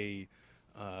do a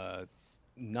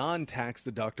non-tax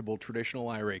deductible traditional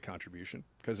IRA contribution,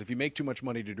 because if you make too much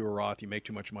money to do a Roth, you make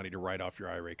too much money to write off your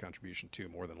IRA contribution too,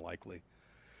 more than likely.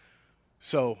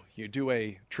 So you do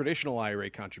a traditional IRA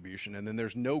contribution, and then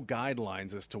there's no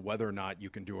guidelines as to whether or not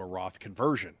you can do a Roth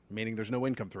conversion, meaning there's no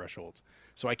income thresholds.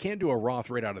 So I can't do a Roth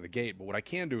right out of the gate, but what I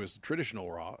can do is a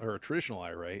traditional Roth or a traditional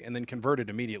IRA and then convert it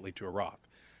immediately to a Roth.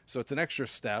 So it's an extra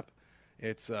step.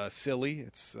 It's silly,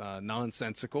 it's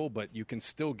nonsensical, but you can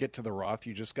still get to the Roth.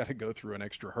 You just got to go through an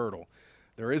extra hurdle.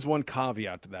 There is one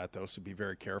caveat to that, though, so be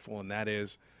very careful, and that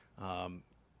is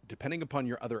depending upon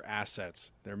your other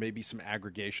assets, there may be some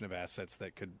aggregation of assets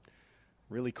that could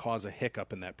really cause a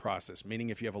hiccup in that process, meaning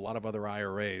if you have a lot of other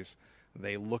IRAs,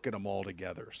 they look at them all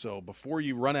together. So before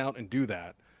you run out and do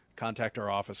that, contact our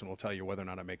office and we'll tell you whether or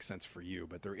not it makes sense for you.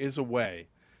 But there is a way,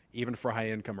 even for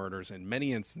high income earners in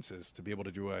many instances, to be able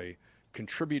to do a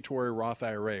contributory Roth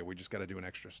IRA. We just got to do an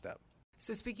extra step.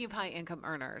 So speaking of high income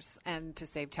earners and to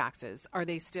save taxes, are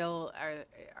they still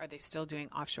doing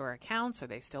offshore accounts? Are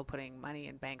they still putting money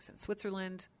in banks in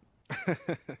Switzerland?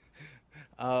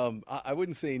 I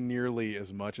wouldn't say nearly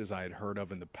as much as I had heard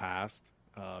of in the past.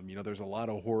 There's a lot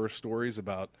of horror stories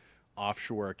about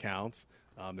offshore accounts.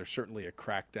 There's certainly a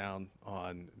crackdown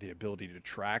on the ability to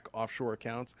track offshore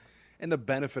accounts, and the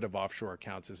benefit of offshore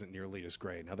accounts isn't nearly as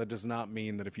great. Now, that does not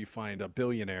mean that if you find a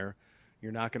billionaire,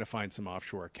 you're not going to find some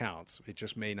offshore accounts. It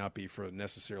just may not be for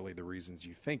necessarily the reasons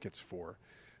you think it's for.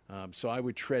 So I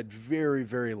would tread very,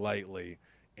 very lightly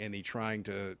in the trying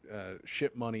to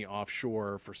ship money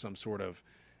offshore for some sort of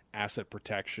asset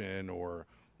protection or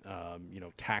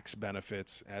tax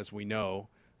benefits. As we know,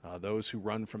 those who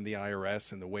run from the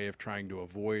IRS in the way of trying to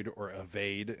avoid or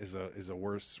evade is a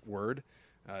worse word.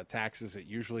 Taxes, it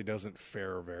usually doesn't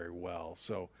fare very well.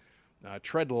 So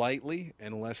tread lightly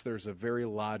unless there's a very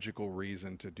logical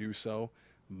reason to do so.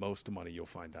 Most money you'll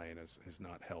find, Diane, is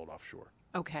not held offshore.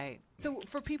 Okay. So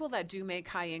for people that do make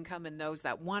high income and those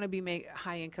that want to be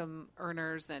high income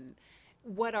earners, then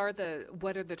what are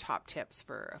the top tips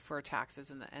for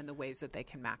taxes and the ways that they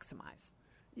can maximize?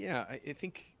 Yeah, I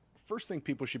think first thing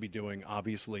people should be doing,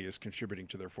 obviously, is contributing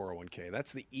to their 401k.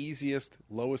 That's the easiest,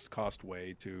 lowest cost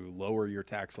way to lower your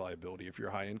tax liability if you're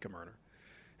a high income earner.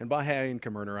 And by high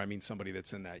income earner, I mean somebody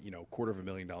that's in that,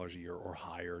 $250,000 a year or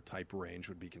higher type range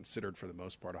would be considered for the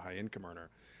most part a high income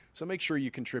earner. So make sure you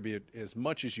contribute as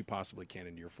much as you possibly can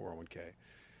into your 401k.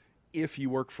 If you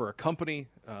work for a company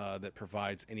that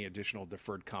provides any additional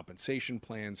deferred compensation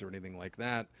plans or anything like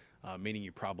that, meaning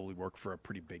you probably work for a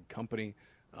pretty big company,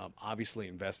 obviously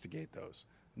investigate those.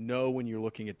 Know when you're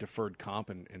looking at deferred comp,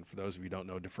 and for those of you who don't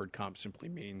know, deferred comp simply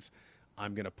means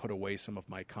I'm going to put away some of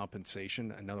my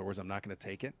compensation. In other words, I'm not going to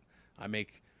take it. I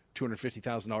make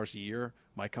 $250,000 a year.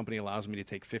 My company allows me to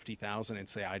take $50,000 and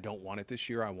say, I don't want it this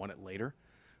year. I want it later.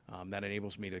 That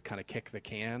enables me to kind of kick the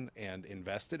can and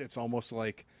invest it. It's almost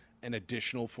like an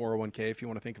additional 401k, if you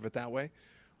want to think of it that way.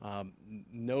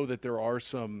 Know that there are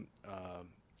some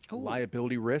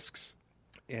liability risks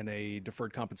in a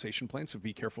deferred compensation plan, so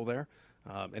be careful there.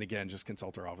 And again, just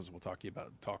consult our office. We'll talk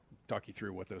you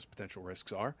through what those potential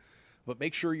risks are. But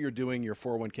make sure you're doing your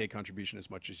 401k contribution as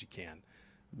much as you can.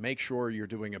 Make sure you're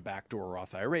doing a backdoor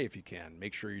Roth IRA if you can.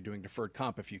 Make sure you're doing deferred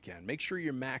comp if you can. Make sure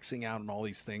you're maxing out on all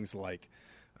these things like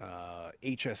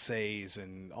HSAs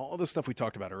and all the stuff we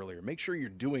talked about earlier. Make sure you're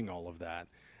doing all of that.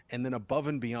 And then above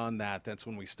and beyond that, that's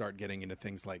when we start getting into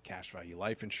things like cash value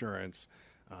life insurance,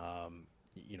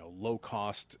 low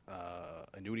cost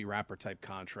annuity wrapper type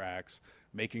contracts,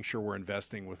 making sure we're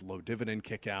investing with low dividend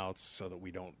kickouts so that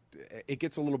it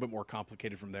gets a little bit more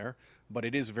complicated from there, but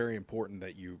it is very important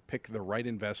that you pick the right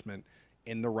investment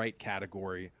in the right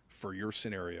category for your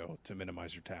scenario to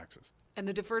minimize your taxes. And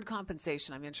the deferred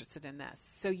compensation, I'm interested in this.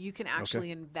 So you can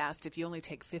actually invest, if you only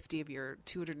take 50 of your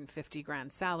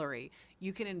 $250,000 salary,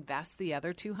 you can invest the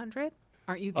other 200?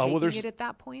 Aren't you taking it at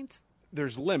that point?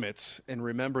 There's limits, and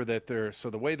remember that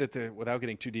the way that without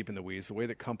getting too deep in the weeds, the way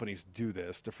that companies do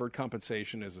this, deferred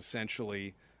compensation is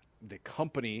essentially the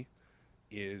company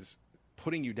is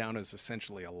putting you down as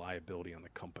essentially a liability on the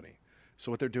company.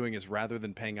 So what they're doing is rather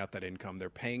than paying out that income, they're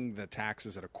paying the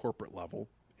taxes at a corporate level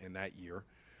in that year.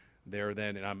 They're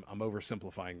then, and I'm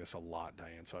oversimplifying this a lot,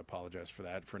 Diane, so I apologize for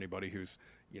that. For anybody who's,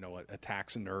 a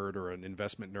tax nerd or an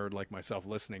investment nerd like myself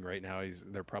listening right now,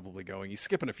 they're probably going, he's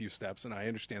skipping a few steps, and I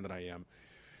understand that I am.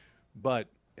 But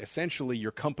essentially,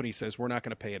 your company says, we're not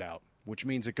going to pay it out, which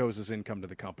means it goes as income to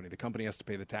the company. The company has to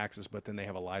pay the taxes, but then they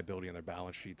have a liability on their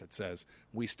balance sheet that says,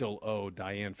 we still owe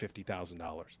Diane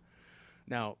 $50,000.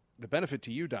 Now, the benefit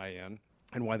to you, Diane,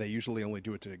 and why they usually only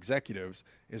do it to executives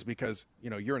is because,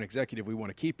 you're an executive, we want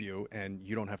to keep you, and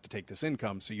you don't have to take this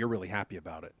income, so you're really happy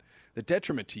about it. The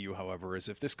detriment to you, however, is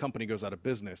if this company goes out of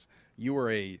business, you are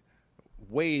a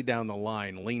way down the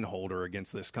line lien holder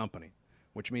against this company,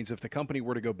 which means if the company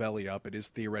were to go belly up, it is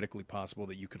theoretically possible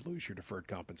that you could lose your deferred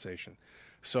compensation.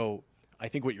 So I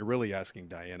think what you're really asking,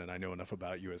 Diane, and I know enough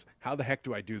about you, is how the heck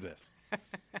do I do this?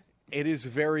 It is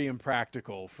very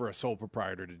impractical for a sole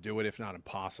proprietor to do it, if not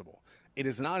impossible. It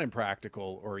is not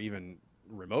impractical or even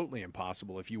remotely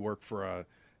impossible if you work for a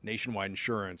Nationwide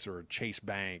Insurance or Chase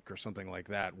Bank or something like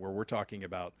that, where we're talking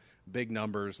about big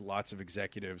numbers, lots of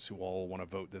executives who all want to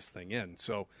vote this thing in.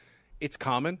 So it's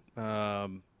common.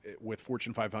 with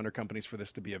Fortune 500 companies for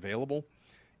this to be available.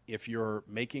 If you're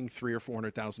making $300,000 or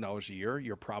 $400,000 a year,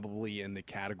 you're probably in the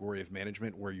category of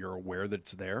management where you're aware that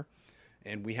it's there.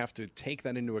 And we have to take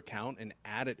that into account and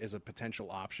add it as a potential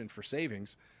option for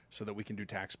savings so that we can do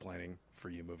tax planning for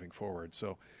you moving forward.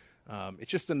 So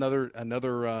it's just another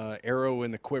arrow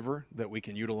in the quiver that we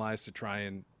can utilize to try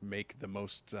and make the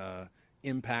most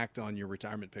impact on your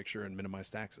retirement picture and minimize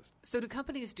taxes. So do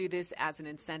companies do this as an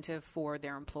incentive for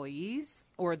their employees,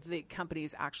 or the company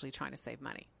is actually trying to save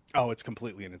money? Oh, it's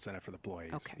completely an incentive for the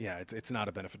employees. Okay. Yeah, it's not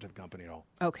a benefit to the company at all.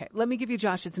 Okay. Let me give you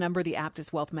Josh's number, the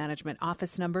Aptus Wealth Management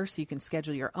office number, so you can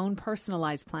schedule your own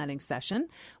personalized planning session.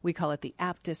 We call it the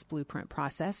Aptus Blueprint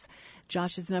process.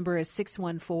 Josh's number is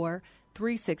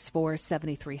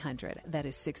 614-364-7300. That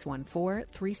is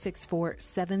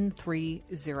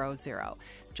 614-364-7300.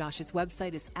 Josh's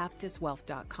website is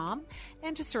aptuswealth.com.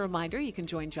 And just a reminder, you can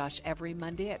join Josh every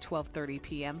Monday at 12:30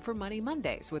 p.m. for Money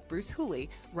Mondays with Bruce Hooley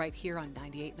right here on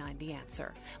 98.9 The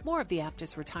Answer. More of the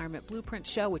Aptus Retirement Blueprint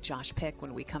Show with Josh Pick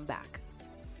when we come back.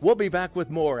 We'll be back with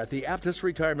more at the Aptus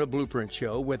Retirement Blueprint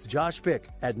Show with Josh Pick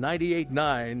at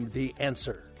 98.9 The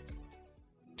Answer.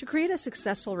 To create a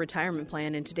successful retirement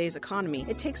plan in today's economy,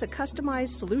 it takes a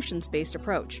customized, solutions-based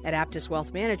approach. At Aptus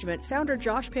Wealth Management, founder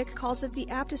Josh Pick calls it the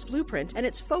Aptus Blueprint, and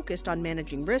it's focused on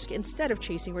managing risk instead of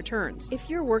chasing returns. If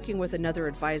you're working with another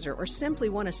advisor or simply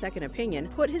want a second opinion,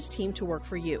 put his team to work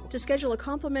for you. To schedule a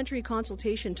complimentary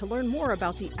consultation to learn more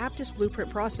about the Aptus Blueprint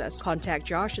process, contact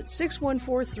Josh at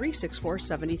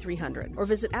 614-364-7300 or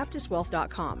visit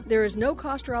aptuswealth.com. There is no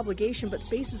cost or obligation, but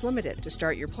space is limited. To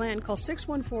start your plan, call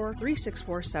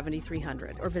 614-364-7300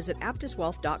 or visit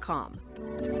aptuswealth.com.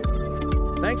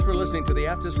 Thanks for listening to the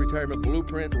Aptus Retirement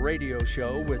Blueprint radio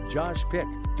show with Josh Pick.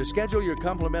 To schedule your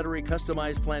complimentary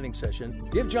customized planning session,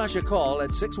 give Josh a call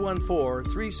at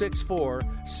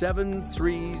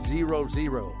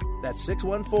 614-364-7300. That's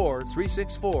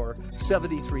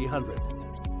 614-364-7300.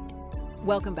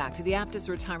 Welcome back to the Aptus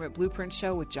Retirement Blueprint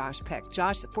Show with Josh Pick.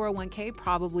 Josh, 401k,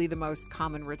 probably the most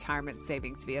common retirement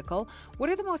savings vehicle.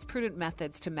 What are the most prudent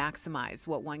methods to maximize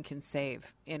what one can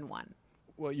save in one?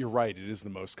 Well, you're right. It is the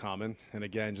most common. And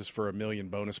again, just for a million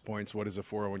bonus points, what is a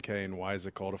 401k and why is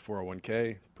it called a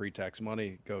 401k? Pre-tax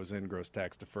money goes in, gross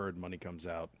tax deferred, money comes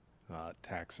out,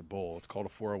 taxable. It's called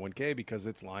a 401k because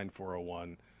it's line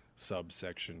 401,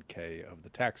 subsection K of the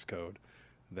tax code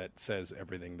that says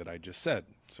everything that I just said.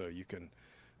 So you can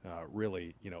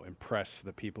really, impress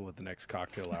the people at the next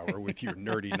cocktail hour with your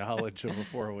nerdy knowledge of a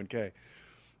 401k.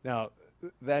 Now,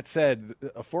 that said,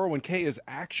 a 401k is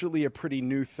actually a pretty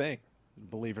new thing,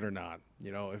 believe it or not.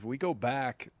 If we go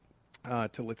back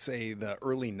to, let's say, the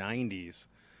early 90s,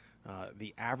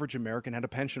 the average American had a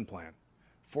pension plan.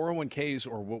 401ks,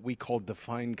 or what we call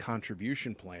defined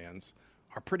contribution plans,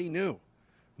 are pretty new.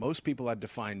 Most people had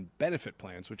defined benefit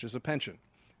plans, which is a pension.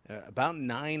 About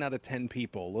 9 out of 10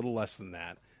 people, a little less than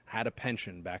that, had a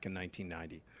pension back in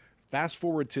 1990. Fast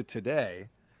forward to today,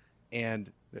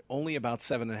 and only about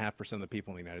 7.5% of the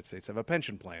people in the United States have a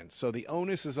pension plan. So the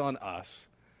onus is on us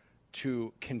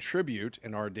to contribute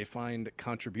in our defined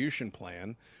contribution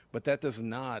plan, but that does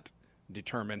not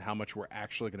determine how much we're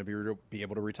actually going to be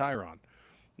able to retire on.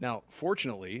 Now,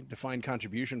 fortunately, defined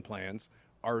contribution plans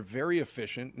are very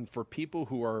efficient, and for people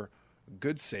who are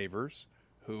good savers,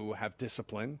 who have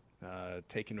discipline,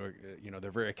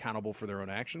 they're very accountable for their own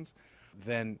actions,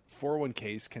 then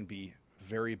 401ks can be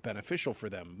very beneficial for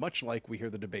them, much like we hear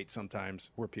the debate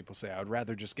sometimes where people say, I would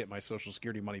rather just get my Social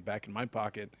Security money back in my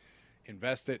pocket,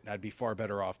 invest it, and I'd be far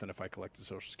better off than if I collected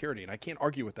Social Security. And I can't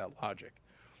argue with that logic.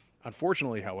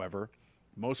 Unfortunately, however,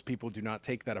 most people do not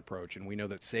take that approach, and we know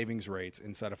that savings rates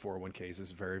inside of 401ks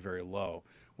is very, very low,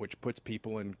 which puts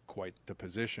people in quite the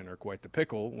position or quite the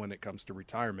pickle when it comes to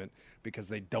retirement because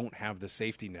they don't have the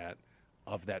safety net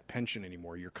of that pension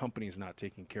anymore. Your company's not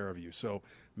taking care of you. So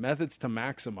methods to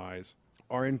maximize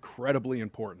are incredibly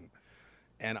important.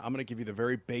 And I'm going to give you the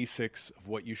very basics of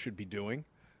what you should be doing.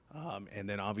 And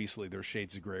then obviously there's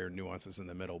shades of gray or nuances in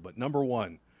the middle. But number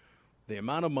one, the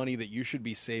amount of money that you should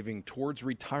be saving towards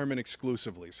retirement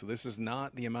exclusively. So this is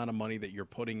not the amount of money that you're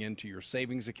putting into your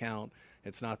savings account.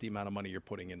 It's not the amount of money you're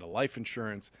putting into life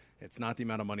insurance. It's not the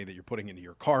amount of money that you're putting into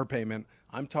your car payment.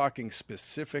 I'm talking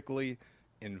specifically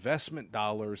investment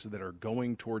dollars that are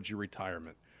going towards your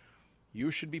retirement.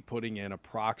 You should be putting in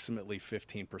approximately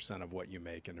 15% of what you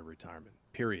make into retirement,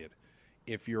 period.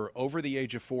 If you're over the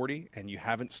age of 40 and you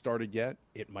haven't started yet,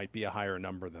 it might be a higher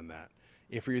number than that.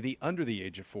 If you're under the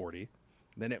age of 40,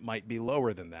 then it might be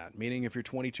lower than that. Meaning if you're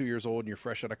 22 years old and you're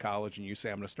fresh out of college and you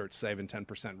say, I'm going to start saving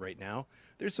 10% right now,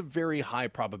 there's a very high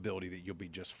probability that you'll be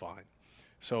just fine.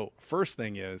 So first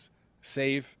thing is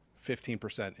save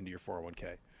 15% into your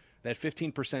 401k. That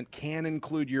 15% can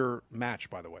include your match,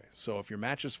 by the way. So if your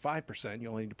match is 5%, you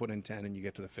only need to put in 10 and you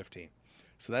get to the 15.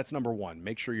 So that's number one.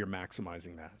 Make sure you're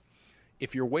maximizing that.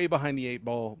 If you're way behind the 8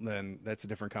 ball, then that's a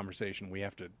different conversation. We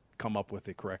have to come up with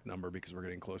the correct number because we're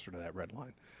getting closer to that red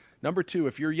line. Number two,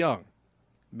 if you're young,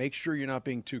 make sure you're not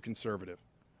being too conservative.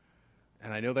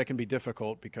 And I know that can be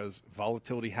difficult because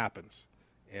volatility happens.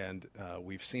 And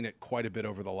we've seen it quite a bit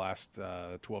over the last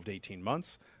 12 to 18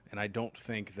 months. And I don't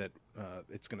think that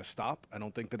it's going to stop. I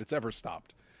don't think that it's ever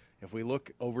stopped. If we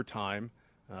look over time,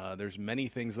 there's many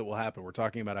things that will happen. We're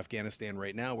talking about Afghanistan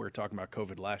right now. We were talking about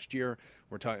COVID last year.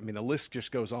 The list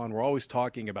just goes on. We're always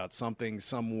talking about something,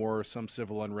 some war, some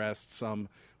civil unrest, some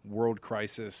world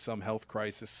crisis, some health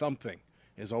crisis. Something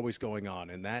is always going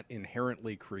on, and that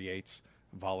inherently creates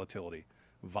volatility.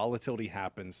 Volatility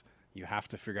happens. You have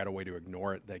to figure out a way to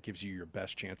ignore it. That gives you your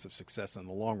best chance of success in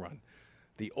the long run.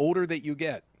 The older that you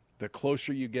get, the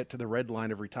closer you get to the red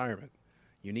line of retirement.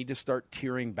 You need to start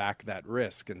tiering back that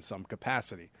risk in some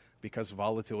capacity because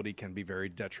volatility can be very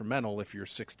detrimental. If you're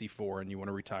 64 and you want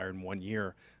to retire in 1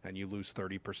 year and you lose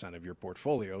 30% of your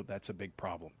portfolio, that's a big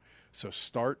problem. So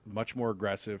start much more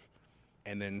aggressive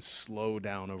and then slow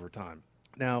down over time.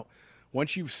 Now,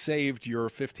 once you've saved your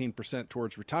 15%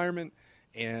 towards retirement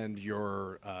and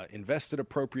you're invested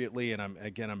appropriately, and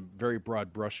I'm very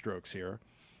broad brushstrokes here,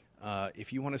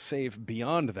 if you want to save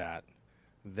beyond that,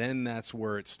 then that's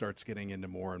where it starts getting into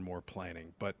more and more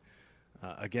planning. But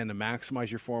again, to maximize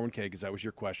your 401k, because that was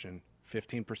your question,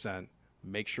 15%,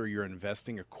 make sure you're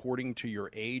investing according to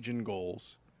your age and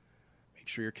goals. Make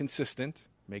sure you're consistent.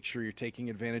 Make sure you're taking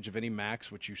advantage of any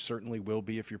max, which you certainly will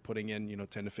be if you're putting in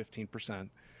 10 to 15%.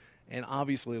 And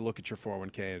obviously look at your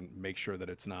 401k and make sure that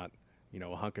it's not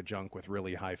a hunk of junk with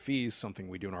really high fees, something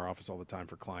we do in our office all the time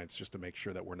for clients, just to make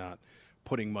sure that we're not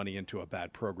putting money into a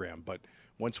bad program. But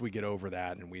once we get over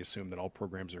that and we assume that all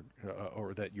programs are,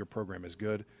 or that your program is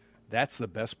good, that's the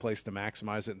best place to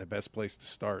maximize it and the best place to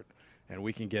start. And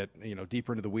we can get,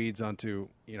 deeper into the weeds onto,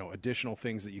 additional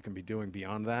things that you can be doing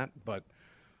beyond that. But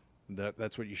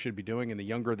that's what you should be doing. And the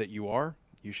younger that you are,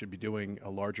 you should be doing a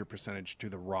larger percentage to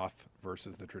the Roth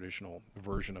versus the traditional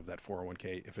version of that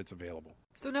 401k if it's available.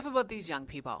 So enough about these young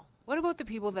people. What about the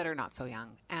people that are not so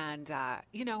young and,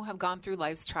 have gone through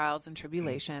life's trials and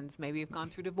tribulations? Maybe have gone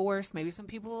through divorce. Maybe some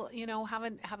people,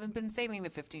 haven't been saving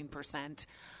the 15%.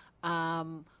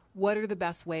 What are the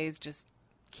best ways? Just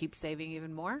keep saving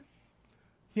even more?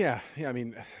 Yeah. I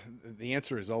mean, the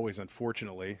answer is always,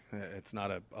 unfortunately, it's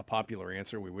not a popular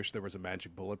answer. We wish there was a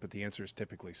magic bullet, but the answer is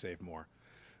typically save more.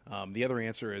 The other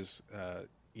answer is,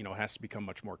 has to become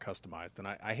much more customized. And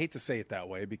I hate to say it that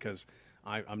way because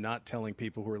I'm not telling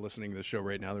people who are listening to the show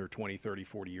right now that are 20, 30,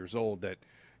 40 years old that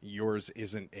yours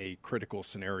isn't a critical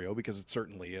scenario, because it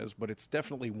certainly is, but it's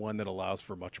definitely one that allows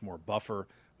for much more buffer,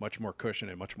 much more cushion,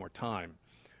 and much more time.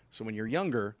 So when you're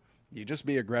younger, you just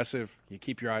be aggressive, you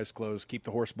keep your eyes closed, keep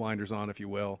the horse blinders on, if you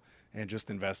will, and just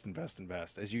invest.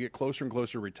 As you get closer and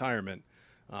closer to retirement,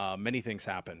 many things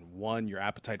happen. One, your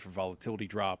appetite for volatility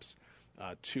drops.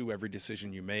 Two, every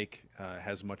decision you make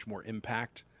has much more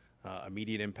impact,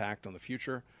 immediate impact on the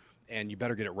future, and you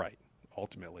better get it right,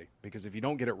 ultimately. Because if you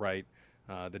don't get it right,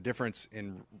 the difference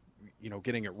in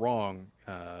getting it wrong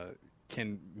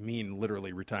can mean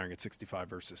literally retiring at 65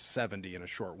 versus 70 in a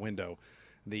short window.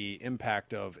 The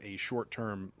impact of a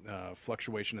short-term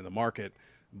fluctuation in the market,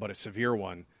 but a severe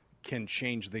one, can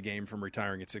change the game from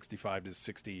retiring at 65 to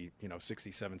 60,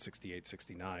 67, 68,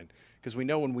 69. Because we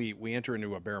know when we enter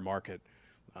into a bear market,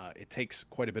 it takes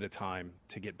quite a bit of time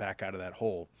to get back out of that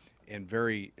hole. And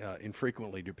very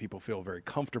infrequently do people feel very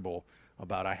comfortable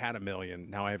about, I had $1 million,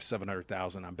 now I have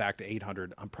 700,000, I'm back to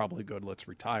 800, I'm probably good, let's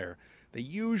retire. They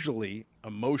usually,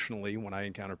 emotionally, when I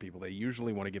encounter people, they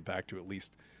usually want to get back to at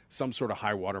least some sort of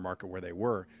high water market where they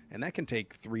were. And that can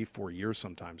take 3-4 years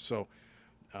sometimes. So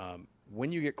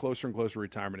when you get closer and closer to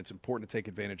retirement, it's important to take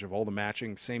advantage of all the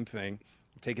matching, same thing.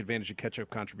 Take advantage of catch-up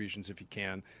contributions if you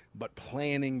can. But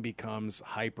planning becomes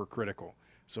hypercritical.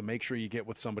 So make sure you get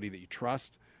with somebody that you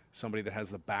trust, somebody that has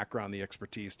the background, the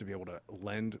expertise to be able to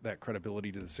lend that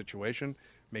credibility to the situation.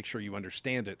 Make sure you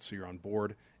understand it so you're on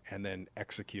board, and then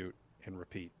execute and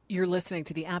repeat. You're listening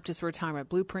to the Aptus Retirement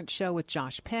Blueprint Show with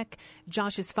Josh Pick.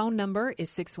 Josh's phone number is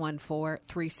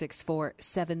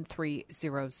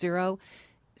 614-364-7300.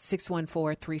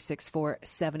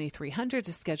 614-364-7300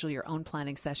 to schedule your own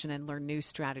planning session and learn new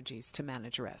strategies to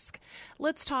manage risk.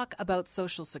 Let's talk about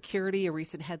Social Security. A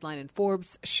recent headline in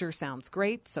Forbes sure sounds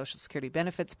great. Social Security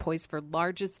benefits poised for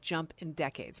largest jump in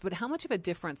decades. But how much of a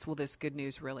difference will this good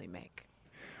news really make?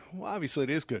 Well, obviously it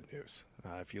is good news.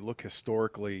 If you look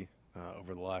historically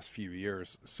over the last few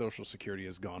years, Social Security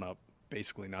has gone up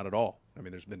basically not at all. I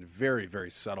mean, there's been very, very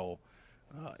subtle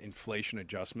inflation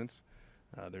adjustments.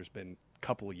 There's been a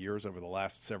couple of years over the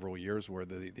last several years where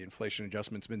the inflation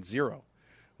adjustment's been zero,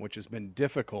 which has been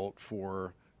difficult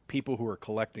for people who are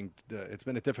collecting. It's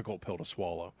been a difficult pill to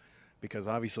swallow because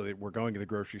obviously we're going to the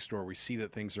grocery store. We see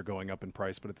that things are going up in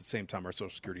price, but at the same time, our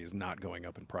Social Security is not going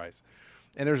up in price.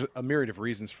 And there's a myriad of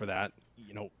reasons for that.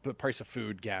 You know, the price of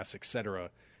food, gas, et cetera,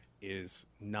 is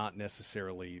not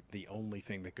necessarily the only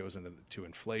thing that goes into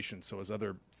inflation. So as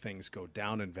other things go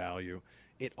down in value,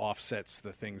 it offsets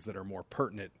the things that are more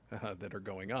pertinent that are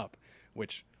going up,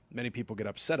 which many people get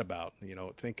upset about. You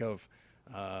know, think of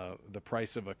the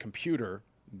price of a computer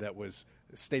that was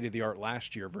state-of-the-art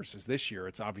last year versus this year.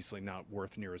 It's obviously not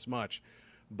worth near as much,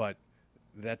 but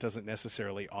that doesn't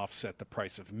necessarily offset the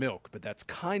price of milk. But that's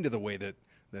kind of the way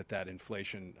that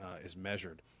inflation is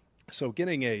measured. So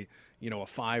getting a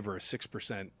 5 or a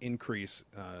 6% increase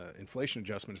inflation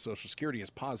adjustment to Social Security is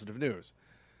positive news.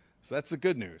 So that's the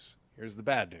good news. Here's the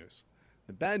bad news.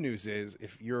 The bad news is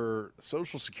if your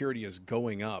Social Security is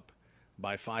going up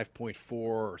by 5.4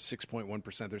 or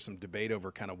 6.1%, there's some debate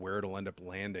over kind of where it'll end up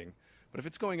landing. But if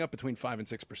it's going up between 5 and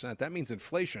 6%, that means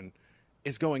inflation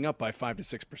is going up by 5 to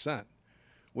 6%,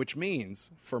 which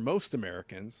means for most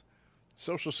Americans,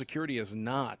 Social Security is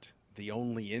not the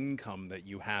only income that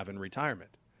you have in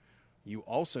retirement. You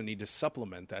also need to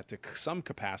supplement that to some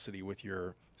capacity with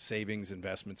your savings,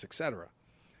 investments, etc.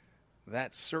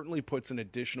 That certainly puts an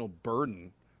additional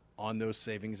burden on those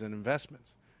savings and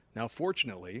investments. Now,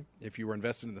 fortunately, if you were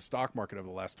invested in the stock market over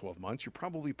the last 12 months, you're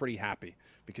probably pretty happy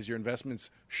because your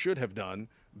investments should have done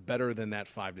better than that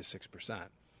 5 to 6%.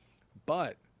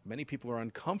 But many people are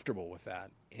uncomfortable with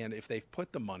that. And if they've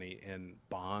put the money in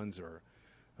bonds or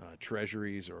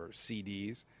treasuries or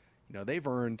CDs, they've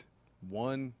earned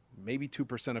 1, maybe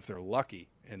 2% if they're lucky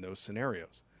in those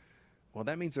scenarios. Well,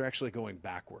 that means they're actually going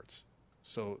backwards.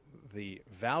 So the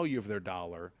value of their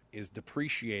dollar is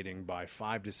depreciating by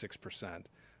 5 to 6%,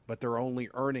 but they're only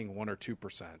earning 1 or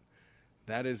 2%.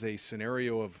 That is a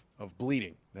scenario of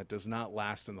bleeding that does not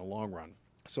last in the long run.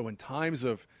 So in times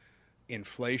of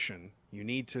inflation, you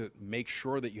need to make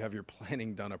sure that you have your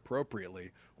planning done appropriately,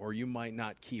 or you might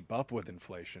not keep up with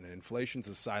inflation. And inflation's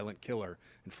a silent killer.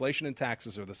 Inflation and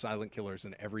taxes are the silent killers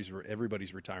in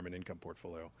everybody's retirement income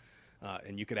portfolio.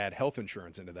 And you could add health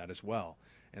insurance into that as well.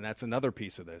 And that's another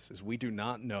piece of this, is we do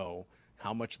not know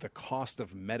how much the cost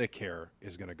of Medicare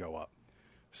is going to go up.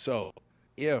 So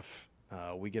if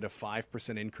we get a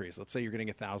 5% increase, let's say you're getting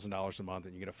 $1,000 a month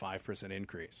and you get a 5%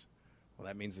 increase. Well,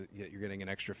 that means that you're getting an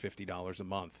extra $50 a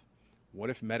month. What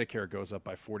if Medicare goes up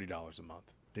by $40 a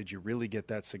month? Did you really get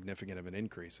that significant of an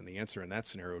increase? And the answer in that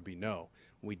scenario would be no.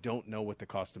 We don't know what the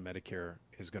cost of Medicare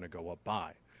is going to go up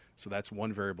by. So that's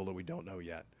one variable that we don't know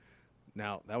yet.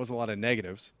 Now, that was a lot of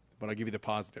negatives, but I'll give you the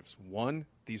positives. 1,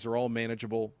 these are all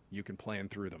manageable. You can plan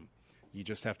through them. You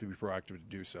just have to be proactive to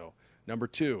do so. Number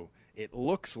 2, it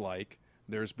looks like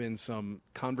there's been some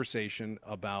conversation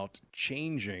about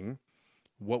changing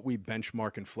what we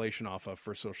benchmark inflation off of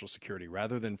for Social Security,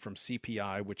 rather than from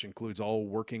CPI, which includes all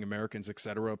working Americans, et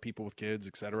cetera, people with kids,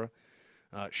 et cetera,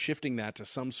 shifting that to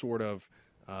some sort of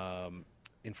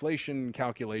inflation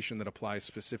calculation that applies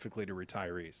specifically to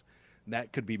retirees.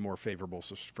 That could be more favorable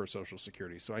for Social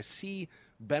Security. So I see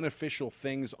beneficial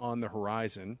things on the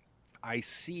horizon. I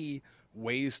see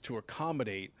ways to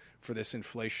accommodate for this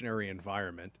inflationary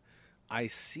environment. I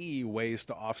see ways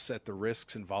to offset the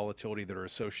risks and volatility that are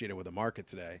associated with the market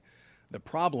today. The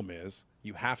problem is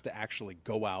you have to actually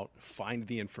go out, find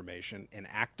the information, and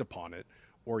act upon it,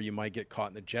 or you might get caught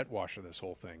in the jet wash of this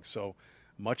whole thing. So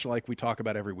much like we talk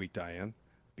about every week, Diane,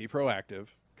 be proactive.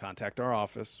 Contact our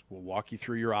office. We'll walk you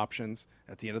through your options.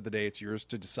 At the end of the day, it's yours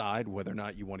to decide whether or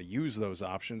not you want to use those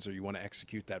options or you want to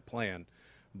execute that plan.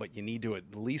 But you need to at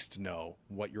least know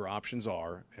what your options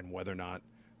are and whether or not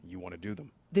you want to do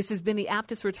them. This has been the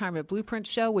Aptus Retirement Blueprint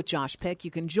Show with Josh Pick. You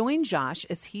can join Josh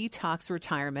as he talks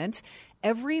retirement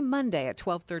every Monday at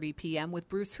 12:30 p.m. with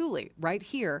Bruce Hooley right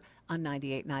here on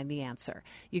 98.9 The Answer.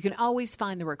 You can always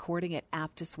find the recording at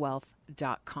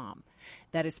aptuswealth.com.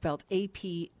 That is spelled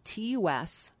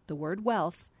APTUS, the word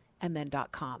wealth, and then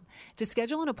 .com. To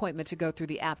schedule an appointment to go through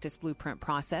the Aptus Blueprint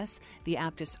process, the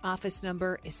Aptus office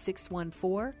number is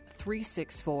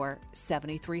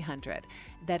 614-364-7300.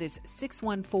 That is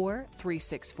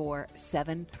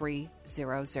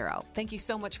 614-364-7300. Thank you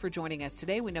so much for joining us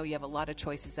today. We know you have a lot of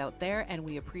choices out there, and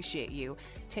we appreciate you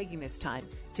taking this time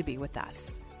to be with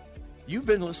us. You've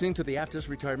been listening to the Aptus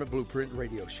Retirement Blueprint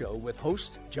radio show with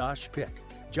host Josh Pick.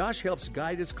 Josh helps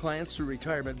guide his clients through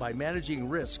retirement by managing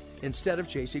risk instead of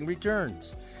chasing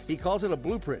returns. He calls it a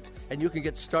blueprint, and you can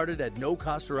get started at no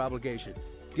cost or obligation.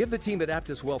 Give the team at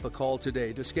Aptus Wealth a call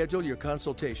today to schedule your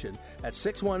consultation at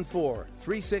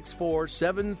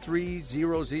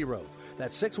 614-364-7300.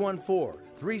 That's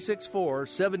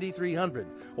 614-364-7300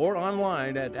 or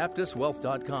online at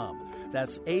aptuswealth.com.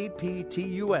 That's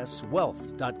APTUS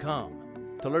wealth.com.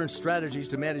 To learn strategies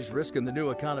to manage risk in the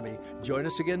new economy, join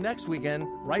us again next weekend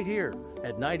right here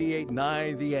at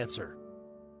 98.9 The Answer.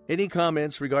 Any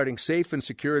comments regarding safe and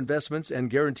secure investments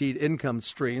and guaranteed income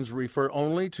streams refer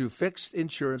only to fixed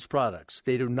insurance products.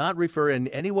 They do not refer in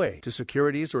any way to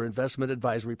securities or investment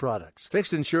advisory products.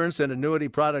 Fixed insurance and annuity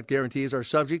product guarantees are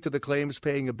subject to the claims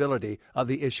paying ability of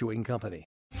the issuing company.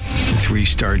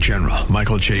 3-star General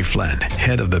Michael J. Flynn,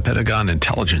 head of the Pentagon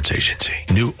Intelligence Agency,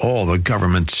 knew all the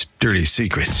government's dirty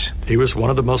secrets. He was one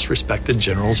of the most respected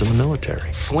generals in the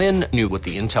military. Flynn knew what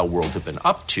the intel world had been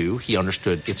up to. He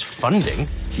understood its funding.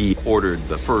 He ordered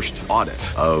the first audit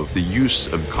of the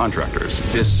use of contractors.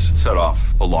 This set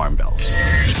off alarm bells.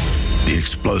 The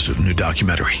explosive new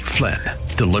documentary, Flynn,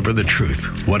 Deliver the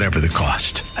Truth, Whatever the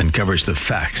Cost, uncovers the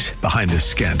facts behind this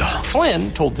scandal.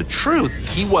 Flynn told the truth.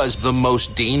 He was the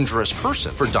most dangerous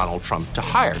person for Donald Trump to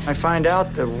hire. I find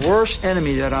out the worst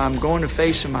enemy that I'm going to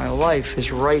face in my life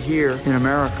is right here in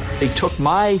America. They took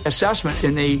my assessment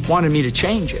and they wanted me to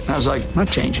change it. And I was like, I'm not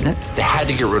changing it. They had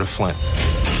to get rid of Flynn.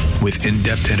 With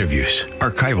in-depth interviews,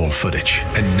 archival footage,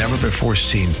 and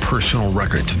never-before-seen personal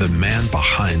records of the man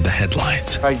behind the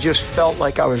headlines. I just felt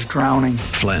like I was drowning.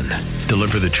 Flynn,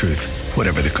 Deliver the Truth,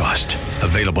 Whatever the Cost.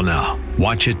 Available now.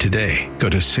 Watch it today. Go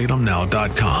to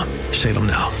salemnow.com.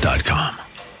 salemnow.com.